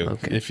points? You do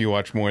Okay. if you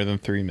watch more than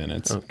 3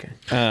 minutes. Okay.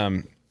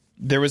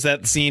 There was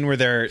that scene where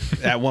they're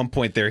at one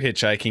point they're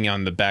hitchhiking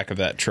on the back of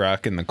that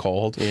truck in the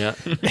cold. Yeah.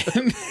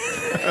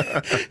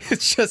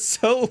 It's just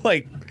so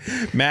like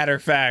matter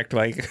of fact.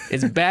 Like,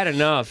 It's bad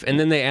enough, and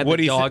then they add What the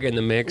do you dog thi- in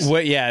the mix.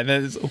 what? Yeah. And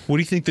then what do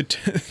you think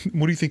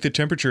what do you think the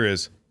temperature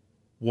is?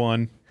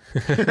 1.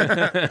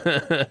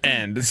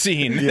 And the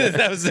scene.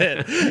 That was it.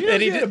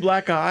 And He had a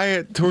black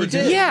eye towards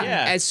did. you. Yeah.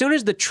 Yeah. As soon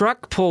as the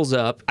truck pulls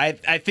up, I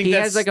think he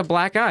that's has like a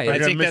black eye. I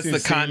Like a think that's missing the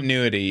scene.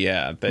 continuity.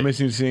 Yeah. That-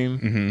 Missing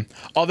scene.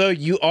 Although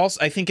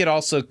I think it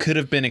also could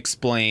have been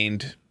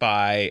explained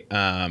by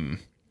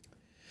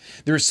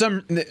there was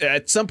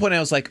at some point I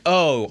was like,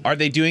 oh, are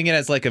they doing it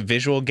as like a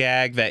visual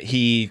gag that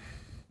he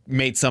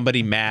made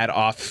somebody mad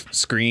off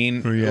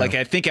screen? Yeah. Like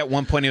I think at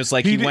one point it was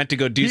like He he did- went to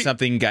go do he-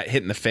 something and got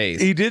hit in the face.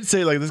 He did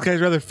say like this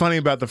guy's rather funny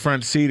about the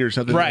front seat or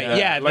something. Right, like that.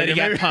 yeah, Like, then he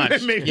got maybe-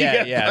 punched. maybe he Yeah,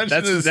 got yeah, punched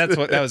in his- that's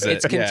what that was it.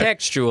 It's yeah.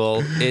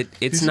 contextual. It's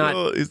He's a not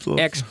little-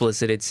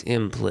 explicit. It's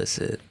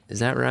implicit. Is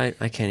that right?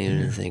 I can't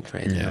even think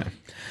right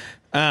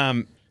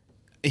now.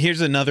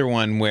 Here's another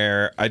one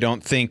where I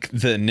don't think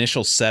the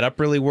initial setup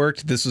really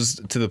worked. This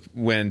was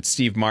when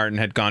Steve Martin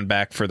had gone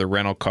back for the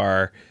rental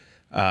car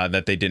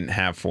that they didn't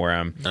have for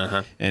him,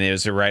 and it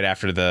was right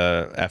after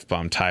the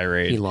F-bomb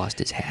tirade. He lost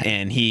his hat.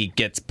 and he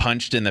gets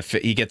punched in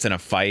he gets in a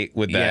fight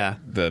with Yeah.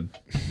 the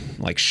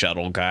like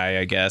shuttle guy,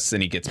 I guess,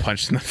 and he gets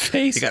punched in the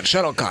face. He got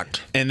shuttlecocked.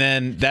 And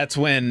then that's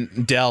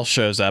when Dell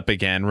shows up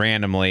again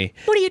randomly,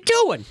 What are you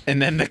doing?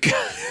 and then the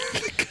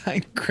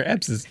guy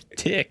grabs his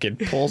dick and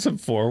pulls him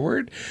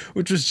forward,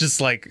 which was just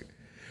like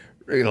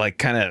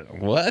kind of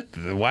what?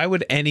 Why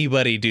would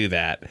anybody do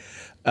that?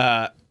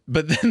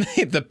 But then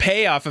the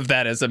payoff of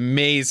that is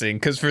amazing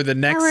because for the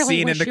next really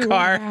scene in wish the you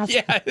car, would have.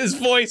 yeah, his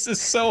voice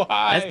is so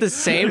high. That's the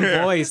same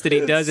voice that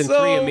he does in So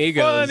Three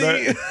Amigos.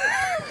 funny.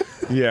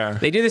 Yeah.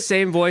 They do the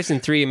same voice in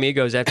Three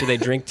Amigos after they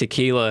drink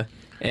tequila,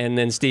 and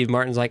then Steve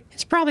Martin's like,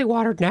 It's probably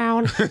watered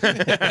down.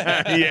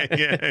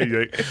 yeah.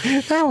 You're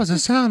like, That was the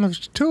sound of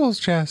tools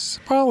chests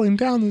falling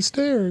down the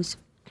stairs.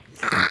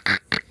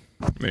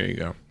 there you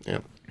go. yeah.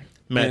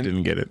 Matt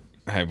didn't get it.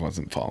 I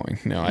wasn't following.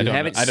 No, I You don't.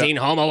 haven't I don't, seen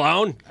Home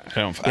Alone? I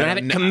don't. You don't have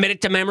it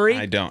committed to memory?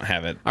 I don't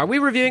have it. Are we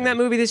reviewing that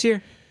movie this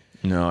year?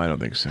 No, I don't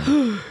think so.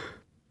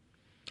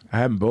 I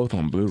have them both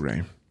on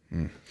Blu-ray.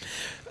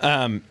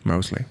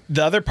 Mostly.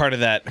 The other part of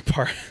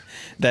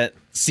that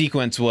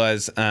sequence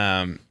was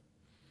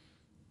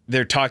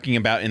they're talking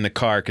about in the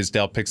car because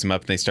Dell picks him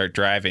up and they start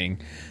driving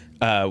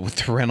with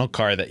the rental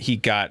car that he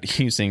got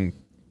using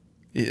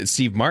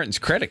Steve Martin's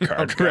credit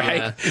card,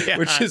 right?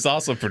 Which is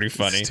also pretty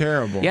funny. It's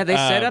terrible. Yeah, they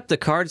set up the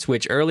card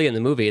switch early in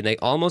the movie, and they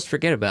almost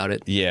forget about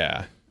it.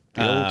 Yeah.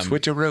 The old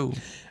switcheroo.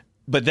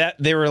 But that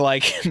they were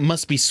like,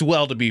 must be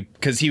swell to be,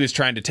 because he was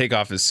trying to take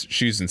off his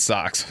shoes and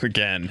socks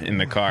again in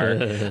the car.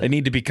 I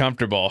need to be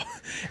comfortable.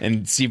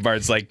 And Steve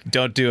Martin's like,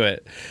 don't do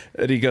it.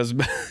 And he goes,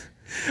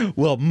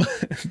 well,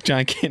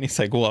 John Candy's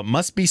like, well, it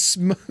must be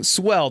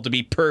swell to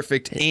be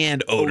perfect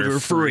and odor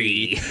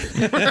free.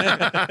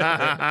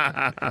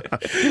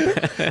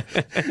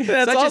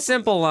 Such a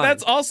simple line.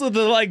 That's also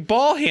the like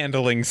ball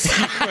handling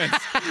sequence.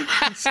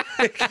 It's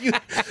like you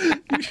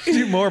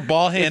do more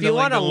ball handling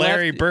want a than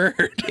Larry left-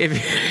 Bird.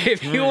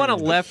 If you want a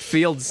left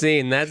field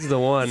scene, that's the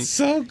one.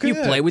 So good. You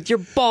play with your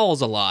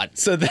balls a lot.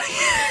 So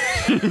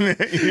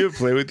You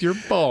play with your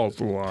balls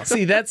a lot.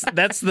 see, that's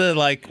the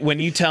like when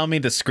you tell me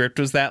the script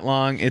was that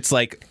long, it's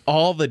like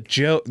all the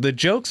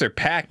jokes are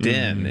packed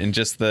in and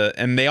just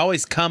and they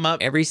always come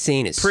up Every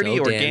scene is pretty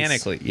so dense.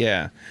 organically.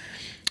 Yeah.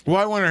 Well,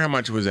 I wonder how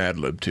much was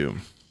ad-lib too.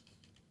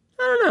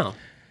 I don't know.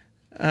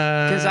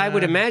 Because I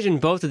would imagine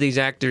both of these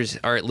actors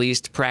are at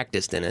least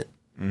practiced in it,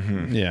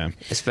 Yeah.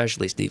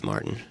 especially Steve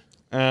Martin.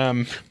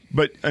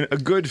 But a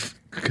good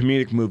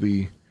comedic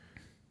movie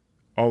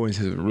always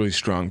has a really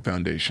strong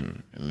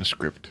foundation in the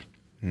script.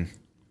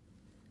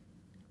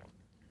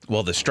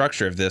 Well, the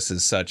structure of this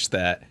is such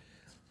that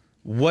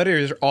what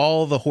are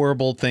all the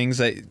horrible things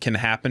that can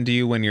happen to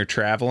you when you're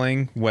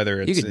traveling,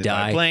 whether it's could in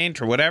die. a plane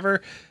or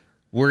whatever,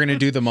 we're going to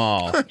do them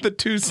all. The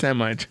two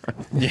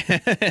semi-trucks. Yeah.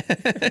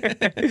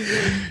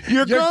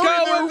 You're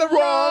going the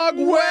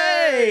wrong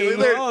way.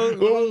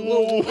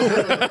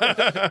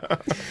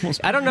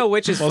 I don't know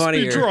which is Must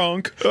funnier. be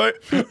drunk. Like,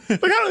 I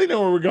don't even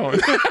know where we're going.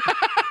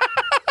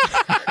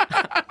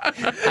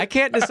 I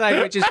can't decide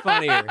which is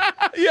funnier.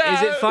 Yeah.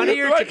 Is it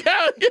funnier to- like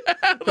how?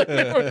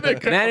 Yeah.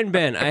 Matt and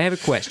Ben, I have a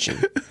question.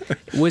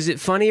 Was it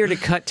funnier to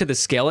cut to the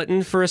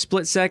skeleton for a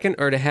split second,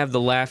 or to have the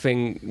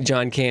laughing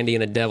John Candy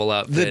in a devil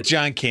outfit? The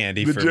John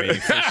Candy for me,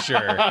 for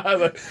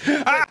sure.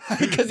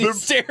 Because he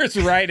stares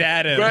right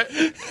at him. But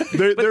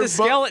but the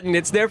skeleton,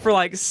 it's there for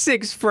like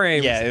 6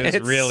 frames. Yeah, it was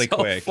It's really so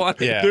quick.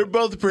 funny. Yeah. They're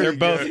both pretty. They're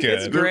both good.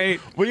 It's great.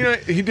 Well, you know,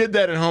 he did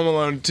that in Home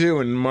Alone too,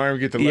 and Marv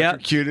gets Yep.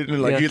 electrocuted,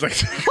 and like Yeah. he's like,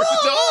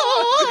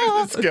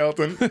 the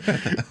skeleton.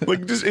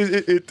 Like just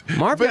it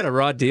Marv but, got a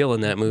raw deal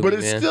in that movie, but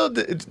man.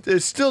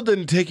 it still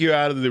didn't take you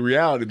out of the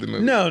reality of the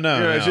movie. No, You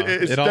know,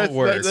 it all that's-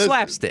 works.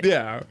 Slapstick.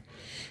 Yeah.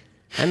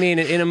 I mean,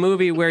 in a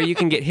movie where you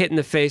can get hit in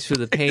the face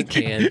with a paint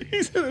can.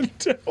 He's in a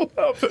devil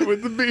outfit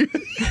with the beard.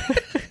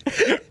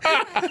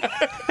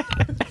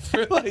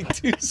 For like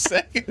 2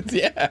 seconds,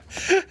 yeah.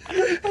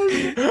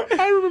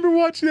 I remember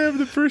watching that for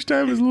the first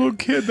time as a little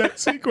kid, that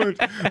sequence,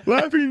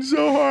 laughing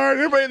so hard.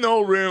 Everybody in the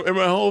whole room and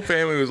my whole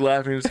family was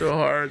laughing so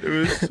hard. It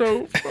was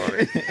so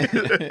funny.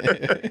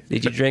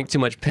 Did you drink too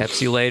much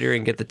Pepsi later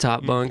and get the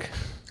top bunk?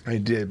 I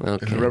did.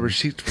 Okay. And the rubber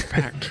sheets were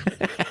packed.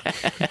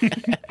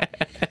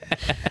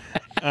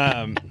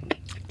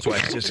 So I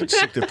just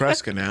stick to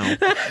Fresca now.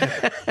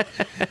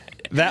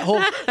 That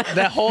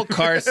whole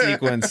car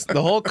sequence,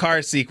 the whole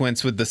car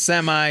sequence with the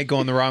semi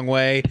going the wrong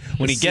way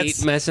when he Seat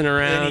gets messing and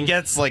around. he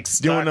gets like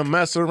stuck. Doing a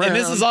mess around. And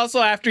this is also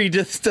after he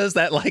just does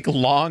that like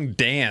long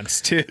dance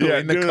too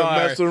in the doing car.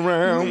 a mess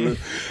around.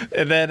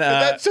 And then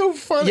That's so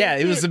funny. yeah,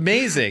 it was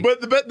amazing.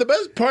 But the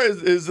best part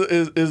is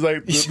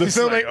like the He's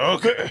filmmaking. like,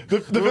 okay. the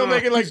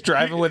filmmaking like He's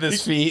driving with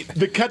his feet.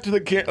 The cut to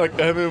the like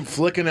having him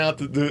flicking out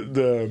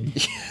the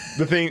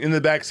thing in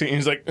the back seat. And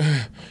he's like.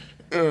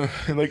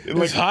 And like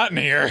It's hot in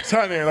here. It's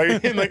hot in there,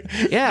 like, and like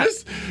Yeah.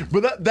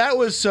 but that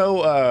was so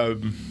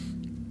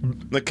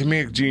like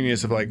comedic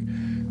genius of like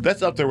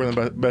that's up there with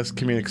the best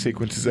comedic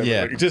sequences ever.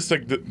 Yeah. Like, just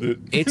like the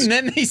It's And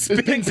then he it's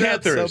Pink spins out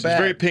Panther. so It's bad.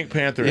 very Pink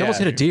Panther. he almost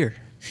hit a deer.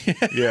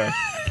 Yeah.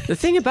 The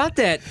thing about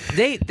that,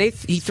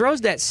 he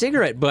throws that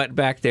cigarette butt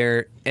back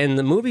there, and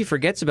the movie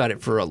forgets about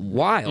it for a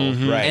while,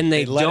 Right. and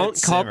They let it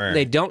simmer.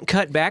 they don't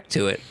cut back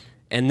to it,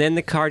 and then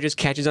the car just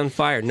catches on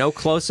fire. No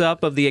close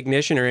up of the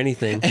ignition or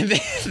anything. And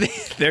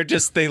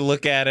they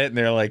look at it and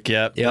they're like,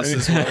 "Yep, Yep. this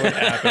is what would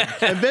happen."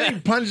 And then he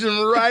punched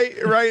him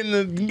right in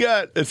the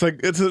gut. It's like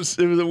it was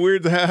a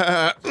weird.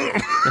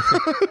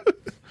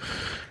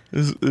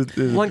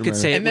 One could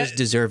say it And was that-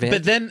 deserved.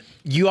 But then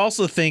you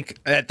also think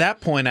at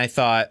that point, I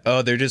thought,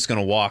 "Oh, they're just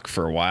gonna walk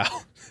for a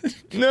while."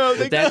 No,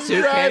 they that got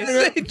suitcase?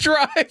 driving. They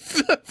drive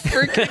the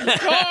freaking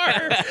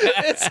car.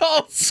 It's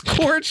all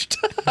scorched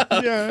up.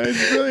 Yeah,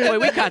 it's really Boy,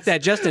 we caught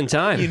that just in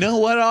time. You know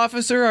what,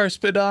 officer? Our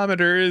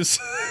speedometer is.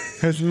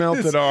 has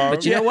melted off.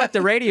 But you know what?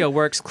 The radio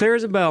works clear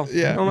as a bell.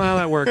 Yeah. I don't know how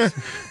that works.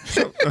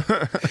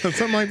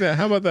 Something like that.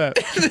 How about that?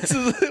 This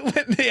is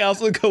when they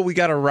also go, "We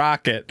got a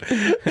rocket."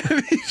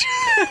 And he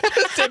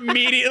just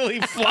immediately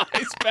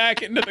flies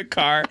back into the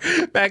car,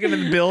 back into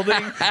the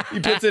building. He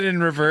puts it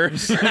in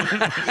reverse.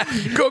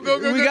 Go, go,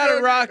 go, We go, got go.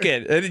 a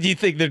rocket. And you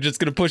think they're just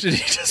going to push it?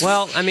 He just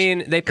Well, I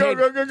mean, they Go, paid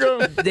go, go,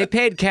 go. they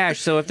paid cash,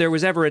 so if there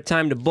was ever a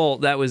time to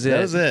bolt, that was it.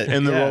 That was it.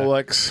 And the Yeah.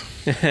 Rolex.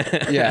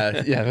 Yeah,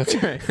 that's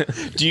right.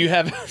 Do you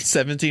have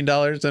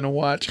 $17 in a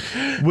watch?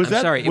 Was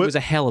I'm sorry, it was a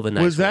hell of a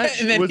night. Was that?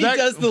 And then was he that,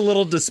 does the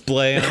little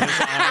display on his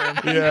arm.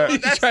 Yeah.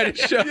 He's trying to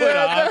show it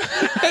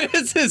off. And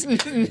it's his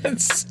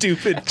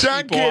stupid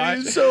John cheap watch.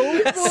 Candy's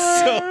so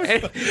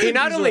So He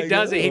not only like,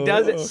 does it, he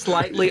does it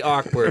slightly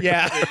awkward.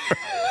 yeah.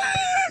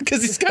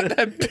 Because he's got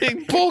that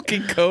big bulky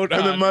coat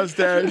and on. the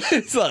mustache.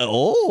 It's like,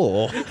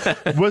 oh.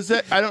 Was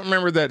that? I don't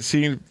remember that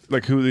scene,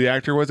 like who the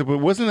actor was, but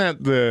wasn't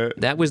that the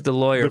That was the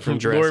lawyer from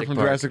Jurassic lawyer from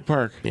Park. Jurassic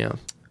Park? Yeah.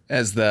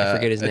 As the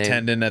forget his name.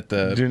 attendant at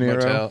the De Niro?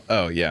 motel.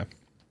 Oh, yeah.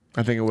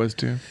 I think it was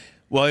too.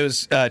 Well, it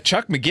was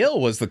Chuck McGill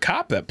was the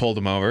cop that pulled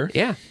him over.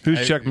 Yeah.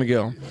 Who's Chuck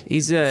McGill?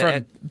 He's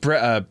From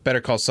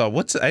Better Call Saul.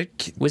 Was he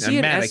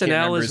in I can't SNL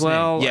remember as his name.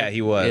 well? Yeah,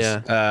 he was.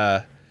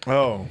 Yeah.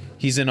 Oh,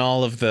 He's in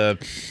all of the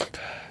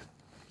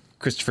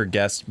Christopher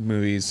Guest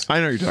movies. I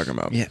know what you're talking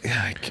about. Yeah,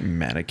 I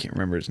can't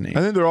remember his name.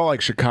 I think they're all like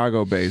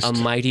Chicago based. A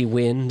Mighty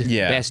Wind.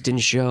 Yeah. Best in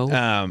Show.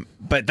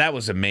 But that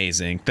was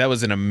amazing. That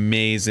was an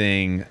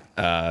amazing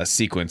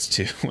sequence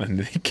too when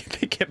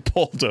they get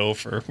pulled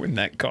over in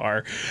that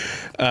car.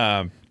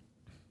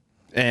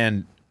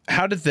 And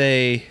how did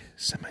they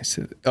semi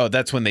sit? Oh,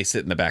 that's when they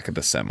sit in the back of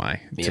the semi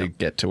Yeah. to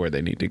get to where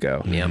they need to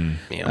go.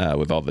 Yeah.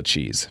 With all the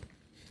cheese.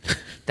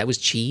 That was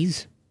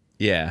cheese.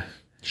 Yeah.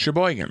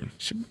 Sheboygan.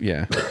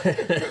 Yeah.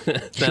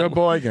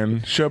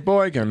 Sheboygan.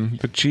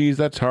 The cheese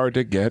that's hard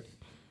to get.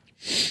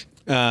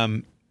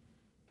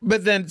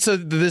 But then, so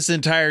this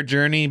entire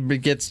journey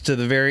gets to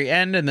the very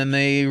end, and then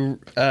they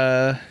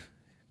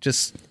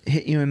just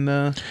hit you in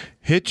the.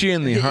 Hit you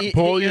in the heart. Hit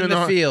Pull you you in the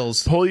heart-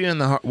 feels. Pull you in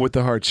the heart with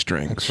the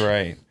heartstrings. That's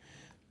right.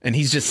 And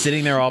he's just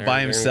sitting there all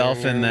by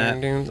himself in that.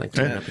 Like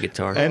turning up the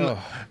guitar. And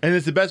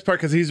it's the best part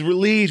because he's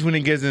relieved when he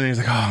gets in there. He's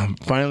like, "Oh, I'm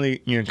finally,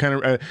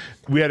 kind of."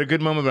 We had a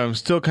good moment, but I'm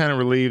still kind of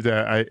relieved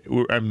that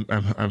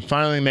I'm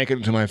finally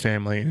making it to my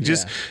family. And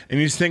and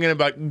he's thinking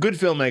about good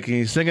filmmaking.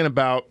 He's thinking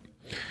about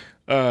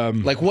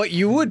like what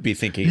you would be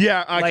thinking.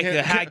 Yeah,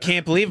 I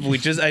can't believe I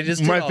just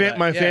did all that.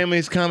 my Yeah.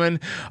 family's coming.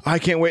 I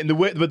can't wait. And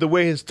the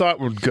way his thought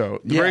would go,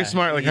 very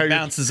smart. Like he how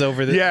bounces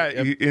over the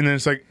and then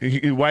it's like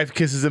his wife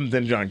kisses him,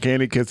 then John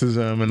Candy kisses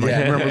him, and like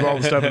he remembers all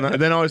the stuff.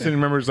 And then all of a sudden he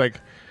remembers like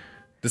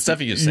the stuff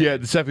he was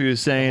saying. the stuff he was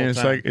saying.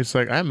 It's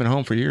like I haven't been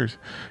home for years.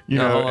 You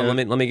No, know, hold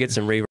on, let me get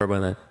some reverb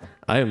on that.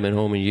 I haven't been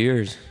home in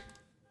years.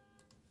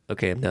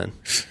 Okay, I'm done.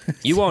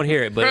 You won't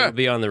hear it, but it'll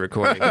be on the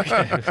recording.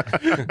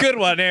 Good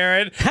one,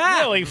 Aaron.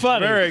 Really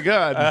funny. very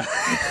good.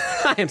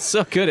 I am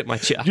so good at my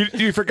job.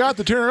 You forgot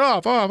to turn it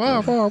off.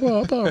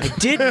 Off.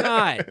 Did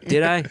not.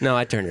 Did I? No,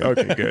 I turned it off.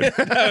 Okay, good.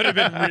 That would have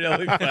been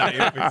really funny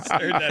if we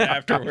heard that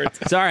afterwards.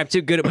 Sorry, I'm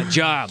too good at my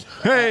job.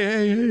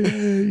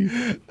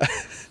 hey.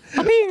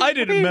 I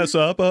didn't mess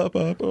up.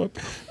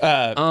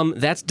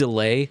 That's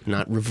delay,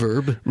 not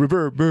reverb.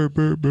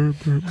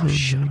 Reverb.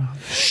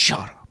 Shut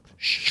up.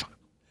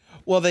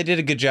 Well, they did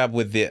a good job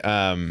with the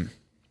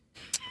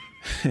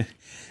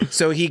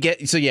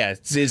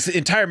his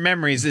entire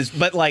memories is,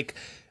 but like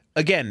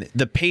again,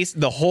 the pace,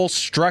 the whole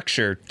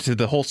structure to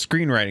the whole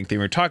screenwriting thing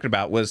we were talking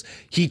about was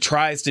he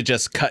tries to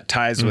just cut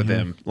ties with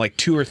him like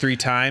 2 or 3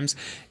 times,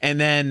 and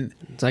then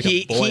like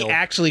he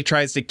actually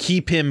tries to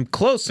keep him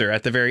closer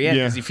at the very end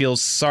because he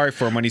feels sorry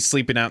for him when he's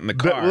sleeping out in the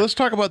car. But let's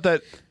talk about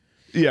that.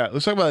 Yeah,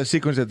 let's talk about the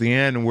sequence at the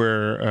end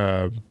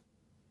where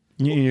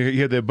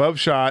you have the above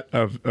shot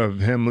of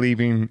him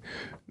leaving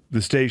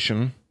the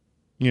station,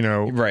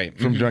 Right.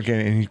 from John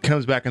Candy, and he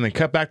comes back, and they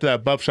cut back to that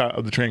above shot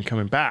of the train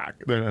coming back.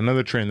 There's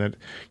another train that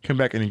comes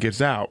back, and he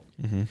gets out.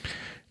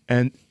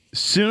 And as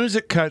soon as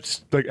it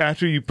cuts, like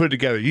after you put it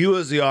together, you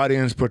as the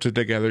audience puts it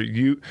together,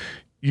 you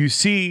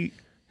see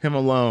him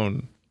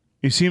alone.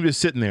 You see him just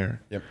sitting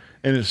there. Yep.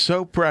 And it's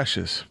so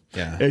precious.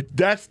 Yeah.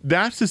 That's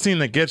the scene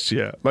that gets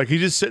you. Like he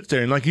just sits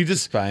there and like he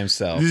just by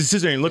himself. He just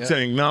sits there and looks at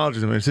it and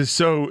acknowledges him. It's just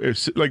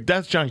it's like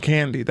that's John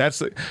Candy.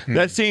 That's like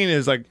that scene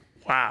is like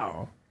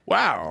wow.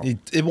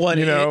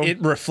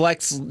 It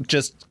reflects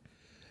just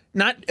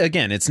not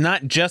again. It's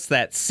not just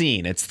that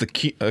scene. It's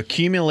the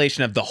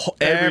accumulation of the whole,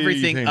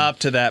 everything up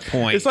to that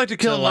point. It's like To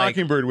Kill a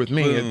Mockingbird with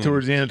me boom.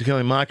 towards the end of To Kill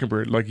a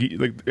Mockingbird. Like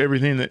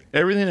everything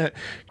that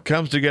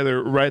comes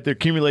together right there.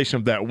 Accumulation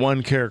of that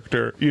one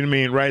character. You know what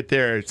I mean? Right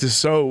there. It's just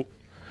so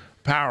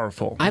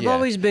powerful. I've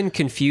always been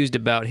confused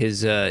about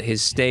his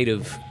state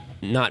of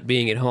not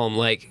being at home.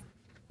 Like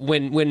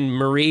when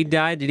Marie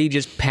died, did he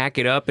just pack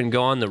it up and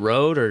go on the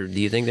road, or do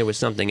you think there was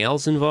something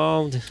else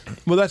involved?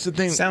 Well, that's the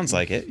thing. Sounds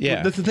like it.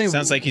 Yeah, that's the thing.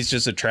 Sounds like he's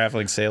just a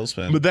traveling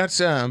salesman. But that's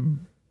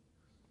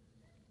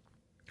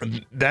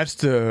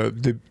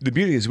the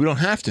beauty is we don't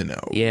have to know.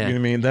 Yeah. You know what I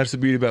mean? That's the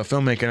beauty about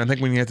filmmaking. I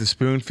think when you have to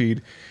spoon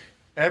feed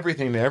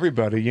everything to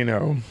everybody,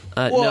 No,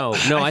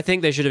 I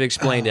think they should have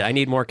explained it. I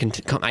need more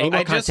context.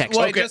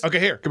 Okay,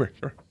 here, come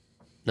here.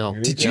 No.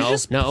 Did you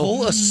just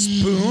pull a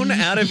spoon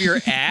out of your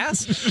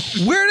ass?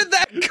 Where did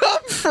that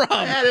come from?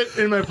 I had it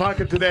in my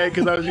pocket today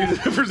because I was using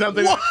it for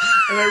something, and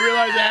I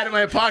realized I had it in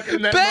my pocket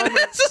in that Ben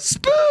moment. has a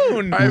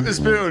spoon. I have a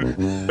spoon.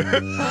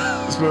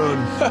 Spoon.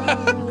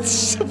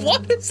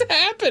 What is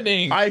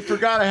happening? I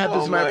forgot I had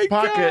this in my my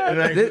pocket, God.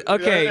 and I didn't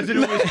want to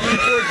spoon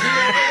towards you.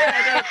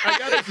 I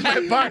got this in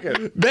my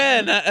pocket.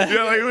 Ben,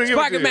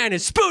 Pocket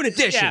Madness Spoon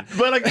Edition. Yeah.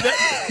 But like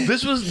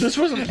this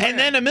wasn't. and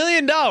then $1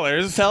 million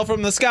fell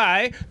from the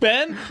sky.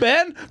 Ben,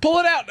 pull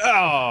it out.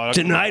 Oh,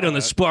 Tonight on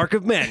the Spark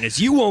of Madness,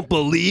 you won't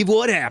believe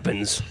what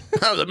happens.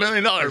 That was $1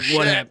 million. What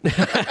Shit.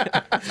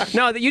 happened?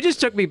 No, you just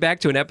took me back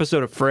to an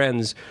episode of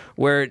Friends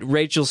where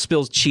Rachel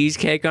spills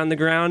cheesecake on the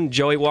ground.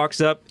 Joey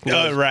walks up,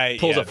 right.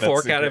 pulls Yeah, a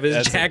fork out of his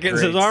that's a jacket and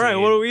great says, "All right,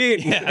 scene. what do we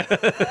eat?"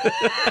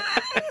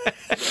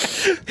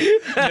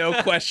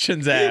 No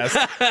questions asked.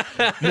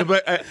 No,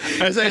 but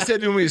as I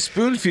said when we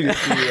spoon feed it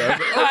to you, I was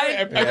like,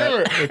 I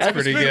remember. It's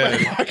pretty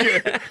good.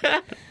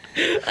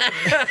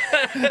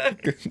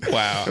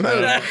 Wow.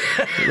 That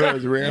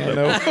was random.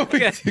 No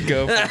way to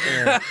go from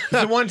there.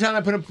 It's the one time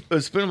I put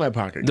a spoon in my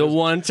pocket. The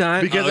one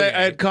time Because I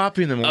had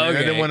coffee in the morning. I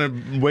Okay. didn't want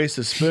to waste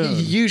a spoon.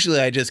 Usually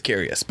I just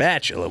carry a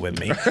spatula with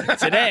me.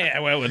 Today I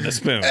went with the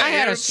spoon. I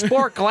had a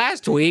spork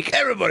last week.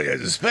 Everybody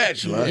has a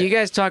spatula. You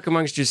guys talk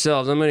amongst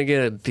yourselves. I'm gonna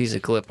get a piece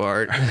of clip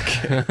art.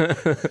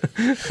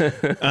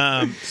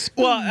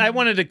 Well, I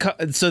wanted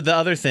to. So the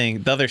other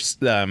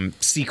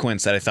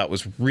sequence that I thought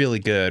was really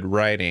good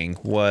writing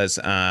was,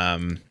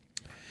 and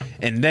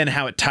then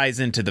how it ties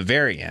into the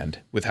very end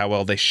with how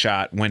well they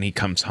shot when he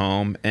comes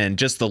home, and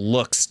just the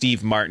look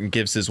Steve Martin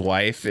gives his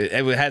wife. It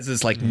has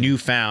this like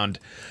newfound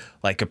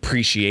like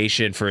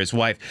appreciation for his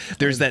wife.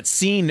 There's that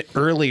scene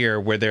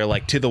earlier where they're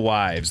like to the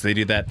wives. They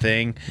do that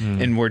thing,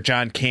 and where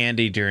John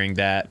Candy during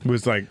that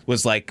was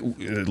like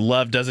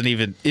love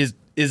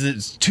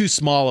isn't too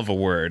small of a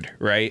word,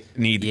 right?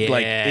 And he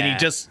and he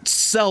just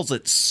sells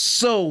it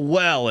so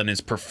well in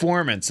his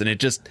performance, and it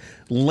just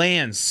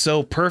lands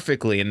so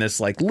perfectly in this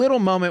like little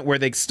moment where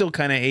they still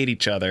kind of hate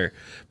each other,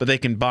 but they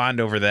can bond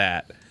over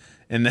that.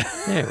 And then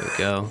There we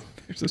go.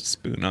 there's a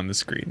spoon on the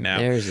screen now.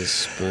 There's a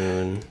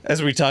spoon.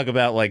 As we talk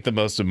about like the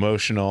most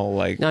emotional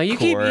like No, you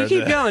keep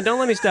going. Don't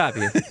let me stop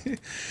you.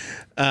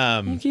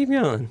 Keep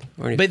going.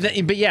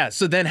 But yeah,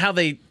 so then how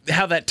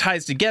that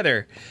ties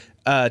together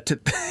to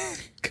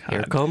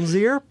Here comes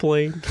the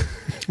airplane.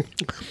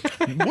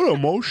 What an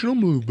emotional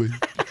movie.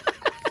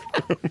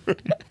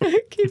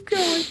 Keep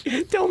going.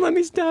 Don't let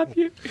me stop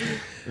you.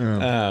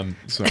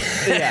 Sorry.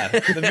 yeah,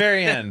 the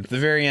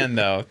very end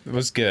though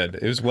was good.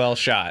 It was well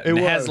shot. It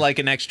was. has like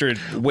an extra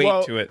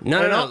weight to it.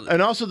 No.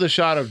 And also the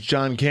shot of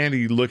John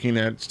Candy looking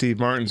at Steve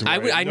Martin's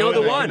wife. I know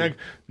the one.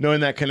 Knowing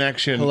that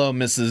connection. Hello,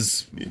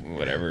 Mrs.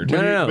 Whatever.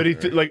 No. But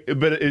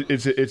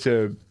it's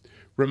a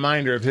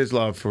reminder of his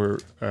love for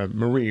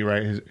Marie,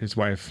 right? His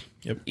wife.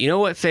 You know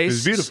what face?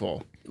 It's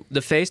beautiful.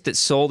 The face that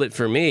sold it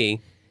for me,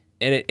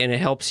 and it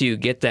helps you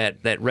get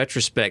that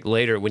retrospect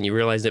later when you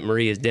realize that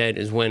Marie is dead,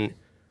 is when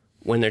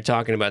they're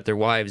talking about their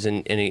wives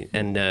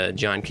and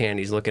John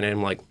Candy's looking at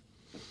him like,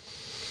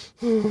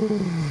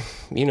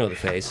 you know the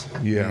face.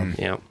 Yeah.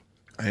 Yeah.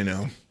 I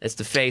know. It's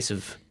the face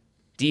of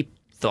deep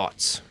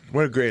thoughts.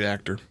 What a great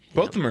actor.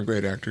 Both of them are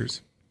great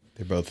actors.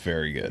 They're both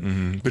very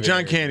good. But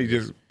John Candy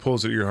just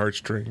pulls at your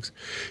heartstrings.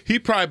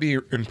 He'd probably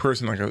be in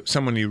person like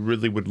someone you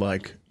really would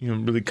like.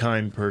 Really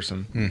kind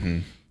person. Mm-hmm.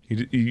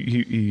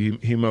 He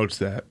emotes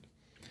that.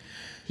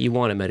 You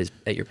want him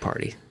at your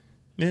party.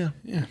 Yeah.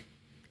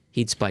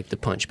 He'd spike the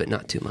punch, but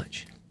not too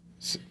much.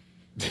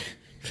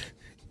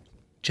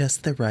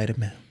 Just the right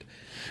amount.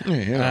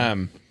 Yeah.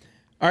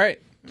 All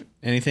right.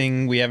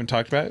 Anything we haven't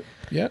talked about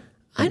yet?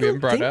 I We don't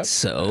haven't brought think up?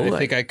 so.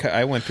 I think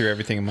I went through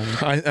everything in mine.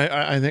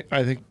 I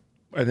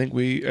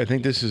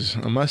think this is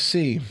a must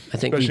see. I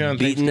think Especially on we've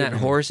beaten that Thanksgiving.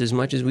 horse as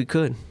much as we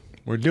could.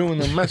 We're doing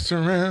the mess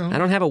around. I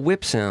don't have a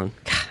whip sound.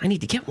 God, I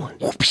need to get one.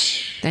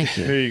 Thank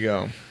you. There you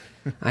go.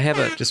 I have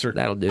a.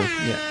 That'll do.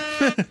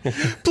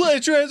 Play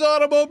trains,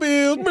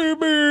 automobiles,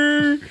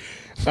 baby.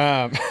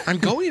 I'm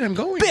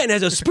going. Ben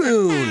has a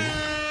spoon.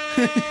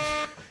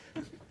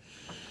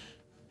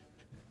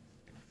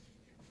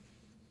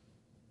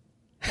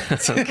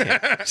 Okay.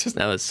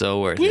 That was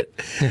so worth it.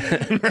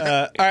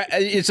 All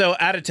right. So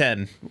out of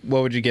 10,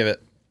 what would you give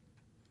it?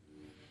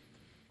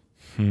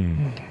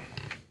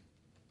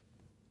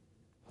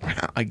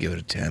 I give it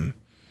a 10.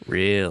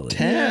 Really?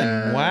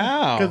 10.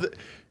 Wow.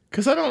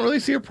 Because I don't really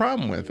see a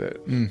problem with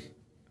it.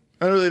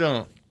 I really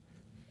don't.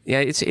 Yeah,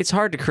 it's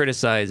hard to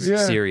criticize Yeah.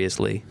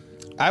 seriously.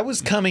 I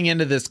was coming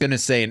into this going to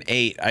say an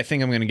 8. I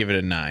think I'm going to give it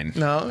a 9.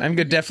 No? I'm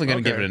definitely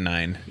going to give Okay. it a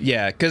 9.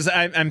 Yeah, because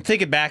I'm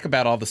thinking back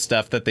about all the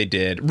stuff that they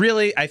did.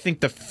 Really, I think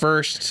the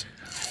first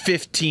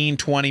 15,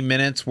 20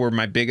 minutes were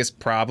my biggest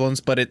problems,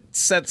 but it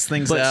sets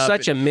things But up.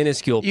 such a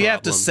minuscule problem. You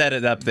have to set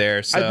it up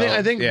there. So,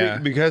 I think yeah.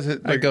 because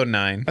it, I'd go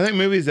 9. I think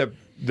movies that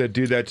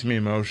do that to me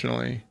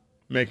emotionally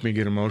make me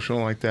get emotional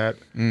like that.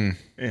 Yeah,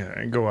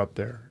 and go up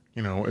there.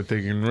 If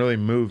they can really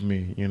move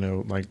me,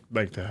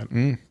 like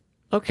that.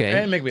 Okay.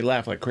 And make me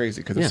laugh like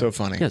crazy because it's so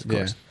funny. Yes, of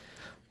course.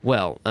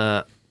 Well,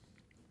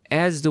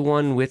 as the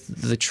one with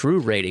the true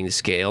rating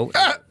scale,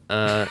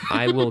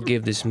 I will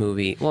give this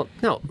movie. Well,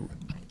 no.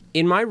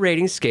 In my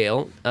rating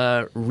scale,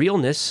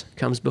 realness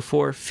comes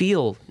before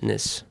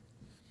feelness.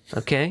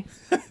 Okay?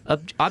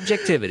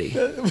 Objectivity.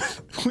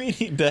 We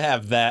need to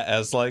have that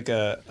as like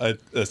a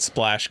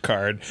splash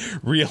card.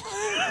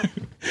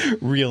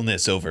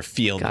 Realness over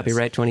feelness.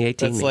 Copyright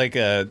 2018. That's like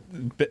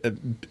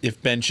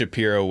if Ben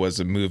Shapiro was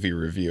a movie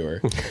reviewer.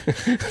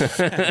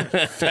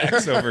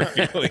 Facts over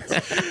feelings.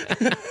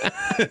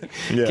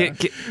 Yeah.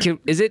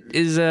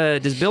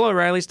 Does Bill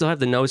O'Reilly still have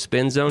the no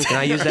spin zone? Can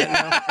I use that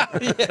now?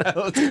 Yeah,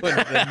 let's put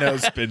it in the no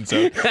spin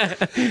zone.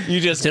 You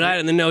just Tonight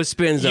in the no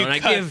spin zone, I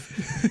cut-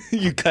 give.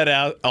 you cut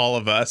out all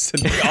of us,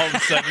 and all of a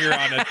sudden you're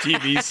on a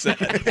TV set.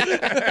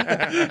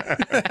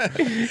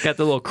 Got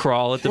the little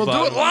crawl at the We'll do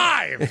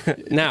bottom. it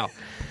live. Now,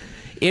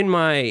 in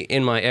my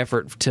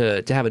effort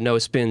to have a no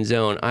spin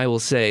zone, I will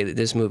say that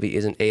this movie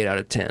is an 8 out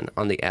of 10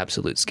 on the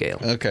absolute scale.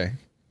 Okay.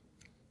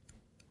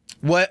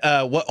 What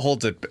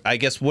holds it? I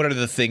guess what are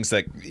the things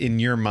that in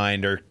your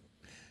mind are?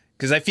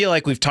 Because I feel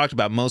like we've talked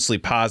about mostly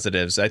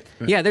positives.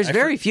 Yeah, there's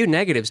very few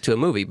negatives to a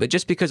movie, but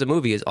just because a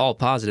movie is all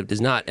positive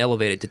does not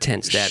elevate it to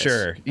 10 status.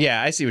 Sure.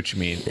 Yeah, I see what you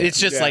mean. It's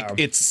just Yeah. like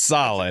it's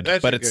solid,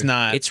 That's but a it's good-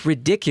 not. It's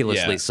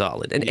ridiculously Yeah.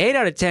 solid. An 8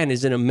 out of 10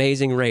 is an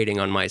amazing rating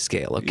on my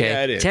scale, okay?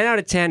 Yeah, it is. 10 out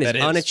of 10 is That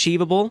is.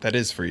 unachievable. that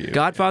is for you.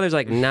 Godfather's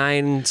like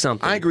 9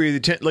 something. I agree.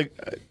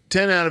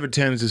 10 out of a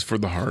 10 is for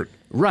the heart.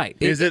 Right.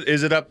 Is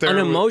it up there? An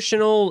with-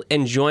 emotional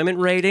enjoyment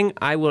rating,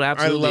 I will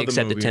absolutely love the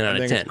accept a movie. 10 out I of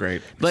think 10. it's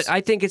great. But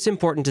I think it's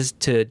important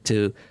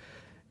to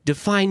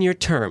define your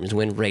terms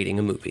when rating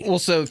a movie. Well,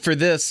 so for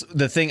this,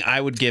 the thing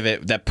I would give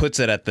it that puts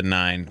it at the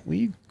 9. Will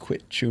you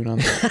quit chewing on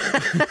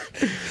that?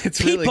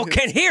 It's People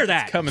can hear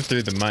that. coming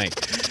through the mic.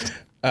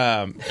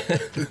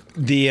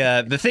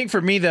 The thing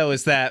for me though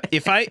is that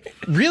if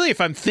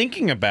I'm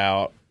thinking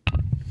about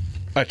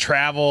a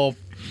travel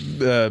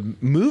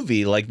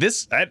movie like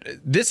this,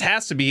 this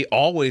has to be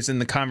always in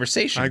the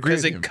conversation I agree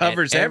because with it you.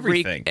 covers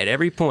everything. At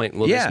every point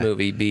will Yeah. this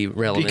movie be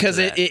relevant Because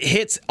to that. it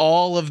hits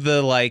all of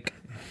the like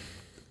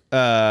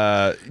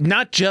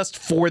not just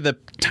for the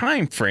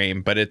time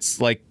frame, but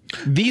it's like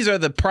these are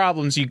the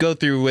problems you go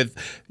through with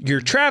your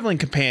traveling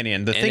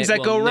companion, the things it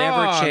that go will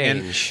never wrong.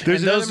 change.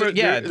 There's and those, another,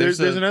 yeah, there's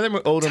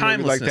another older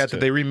movie like timelessness that to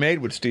they it. remade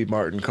with Steve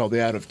Martin called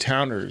The Out of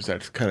Towners.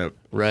 That's kind of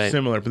Right.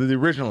 similar, but the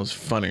original is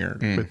funnier.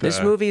 With,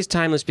 This movie is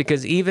timeless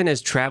because even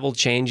as travel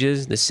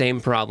changes, the same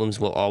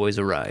problems will always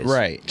arise.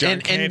 Right. John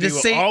Candy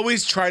will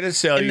always try to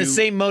sell and you. the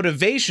same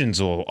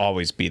motivations will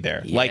always be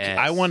there. Like, Yes.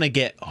 I want to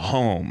get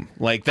home.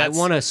 Like, I that's,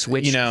 want to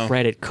switch you know,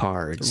 credit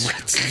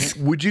cards.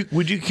 Would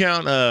you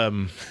count?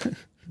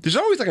 There's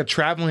always like a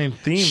traveling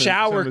theme. in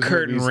Shower some of his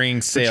curtain movies. ring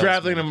The salesman.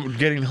 traveling and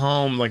getting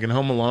home, like in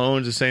Home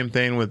Alone, is the same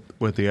thing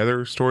with the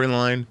other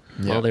storyline.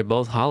 Well, they're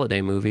both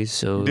holiday movies,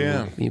 so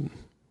Yeah. you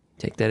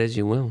take that as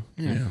you will.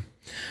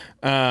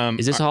 Yeah.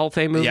 Is this a Hall of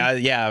Fame movie?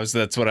 Yeah.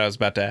 That's what I was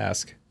about to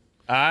ask.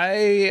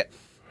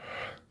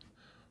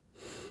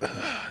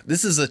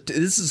 This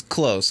is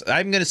close.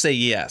 I'm gonna say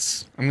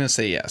yes.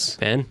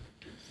 Ben?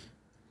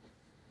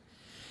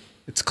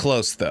 It's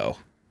close though.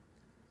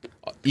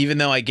 Even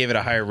though I gave it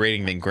a higher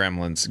rating than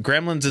Gremlins.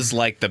 Gremlins is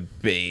like the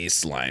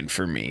baseline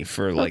for me.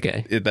 For like,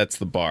 Okay. that's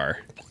the bar.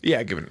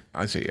 Yeah,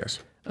 I say yes.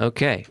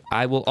 Okay.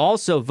 I will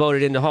also vote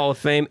it into Hall of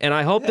Fame, and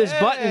I hope this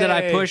button that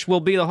I push will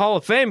be the Hall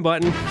of Fame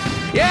button.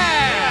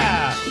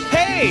 Yeah!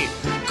 Hey,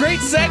 great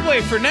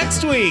segue for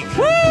next week.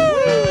 Woo!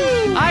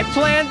 I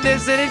planned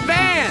this in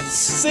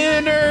advance.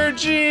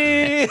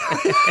 Synergy.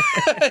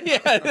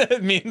 Yeah,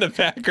 me in the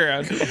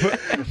background.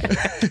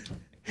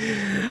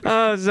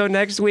 So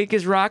next week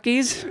is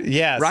Rockies?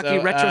 Yeah, Rocky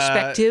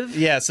retrospective?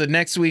 Yeah, so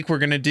next week we're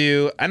gonna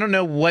do. I don't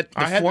know what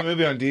I had the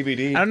movie on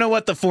DVD. I don't know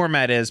what the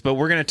format is, but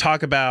we're gonna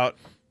talk about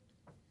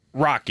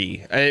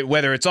Rocky,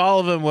 whether it's all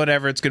of them,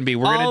 whatever it's gonna be.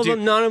 We're All gonna of do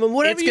them, none of them,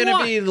 whatever It's you gonna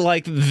want. be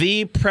like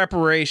the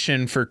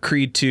preparation for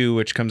Creed 2,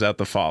 which comes out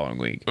the following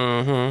week.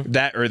 Mm-hmm.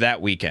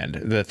 That weekend,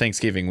 the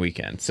Thanksgiving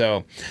weekend.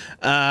 So,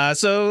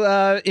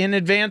 in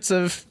advance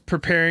of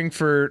preparing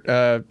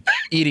for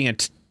eating a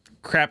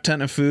crap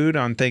ton of food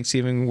on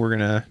Thanksgiving, we're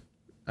gonna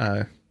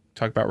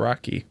talk about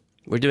Rocky.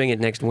 We're doing it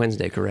next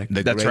Wednesday, correct?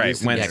 That's right,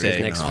 greatest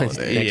Wednesday. next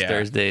holiday. next Yeah.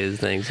 Thursday is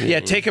Thanksgiving. Yeah,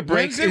 take a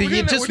break. Wednesday,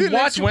 You just watch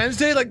next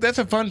Wednesday. Like that's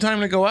a fun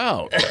time to go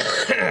out.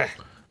 I'm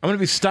gonna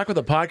be stuck with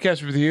a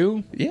podcast with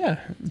you. Yeah.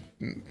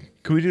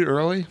 Can we do it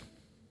early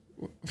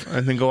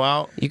and then go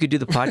out? You could do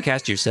the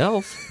podcast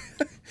yourself.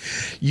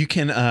 You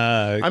can.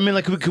 I mean,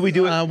 like, could we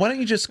do it? Why don't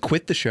you just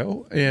quit the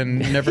show and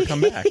never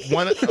come back?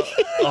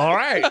 All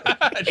right,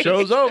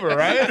 show's over,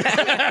 right?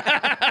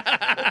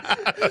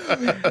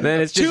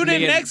 Then it's just Tune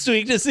in me and- next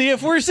week to see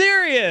if we're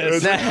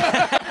serious. Then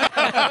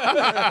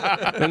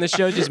the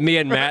show's just me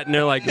and Matt, and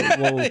they're like,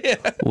 "Well,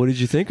 what did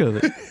you think of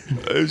it?"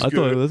 I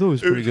thought it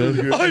was pretty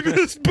good. I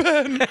miss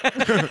Ben.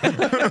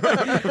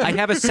 I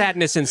have a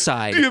sadness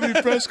inside. You have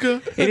any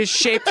Fresca? It is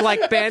shaped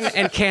like Ben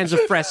and cans of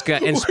Fresca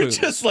and spoons.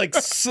 Just like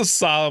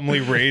solemnly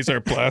raise our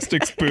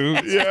plastic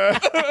spoons. Yeah,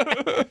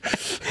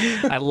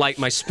 I light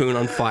my spoon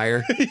on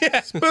fire.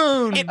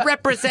 spoon. It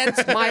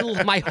represents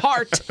my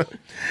heart.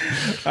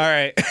 All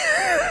right.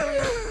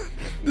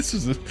 This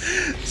is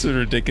a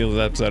ridiculous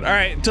episode. All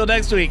right, until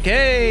next week.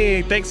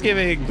 Hey,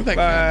 Thanksgiving. Bye.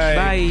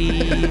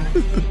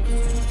 Bye.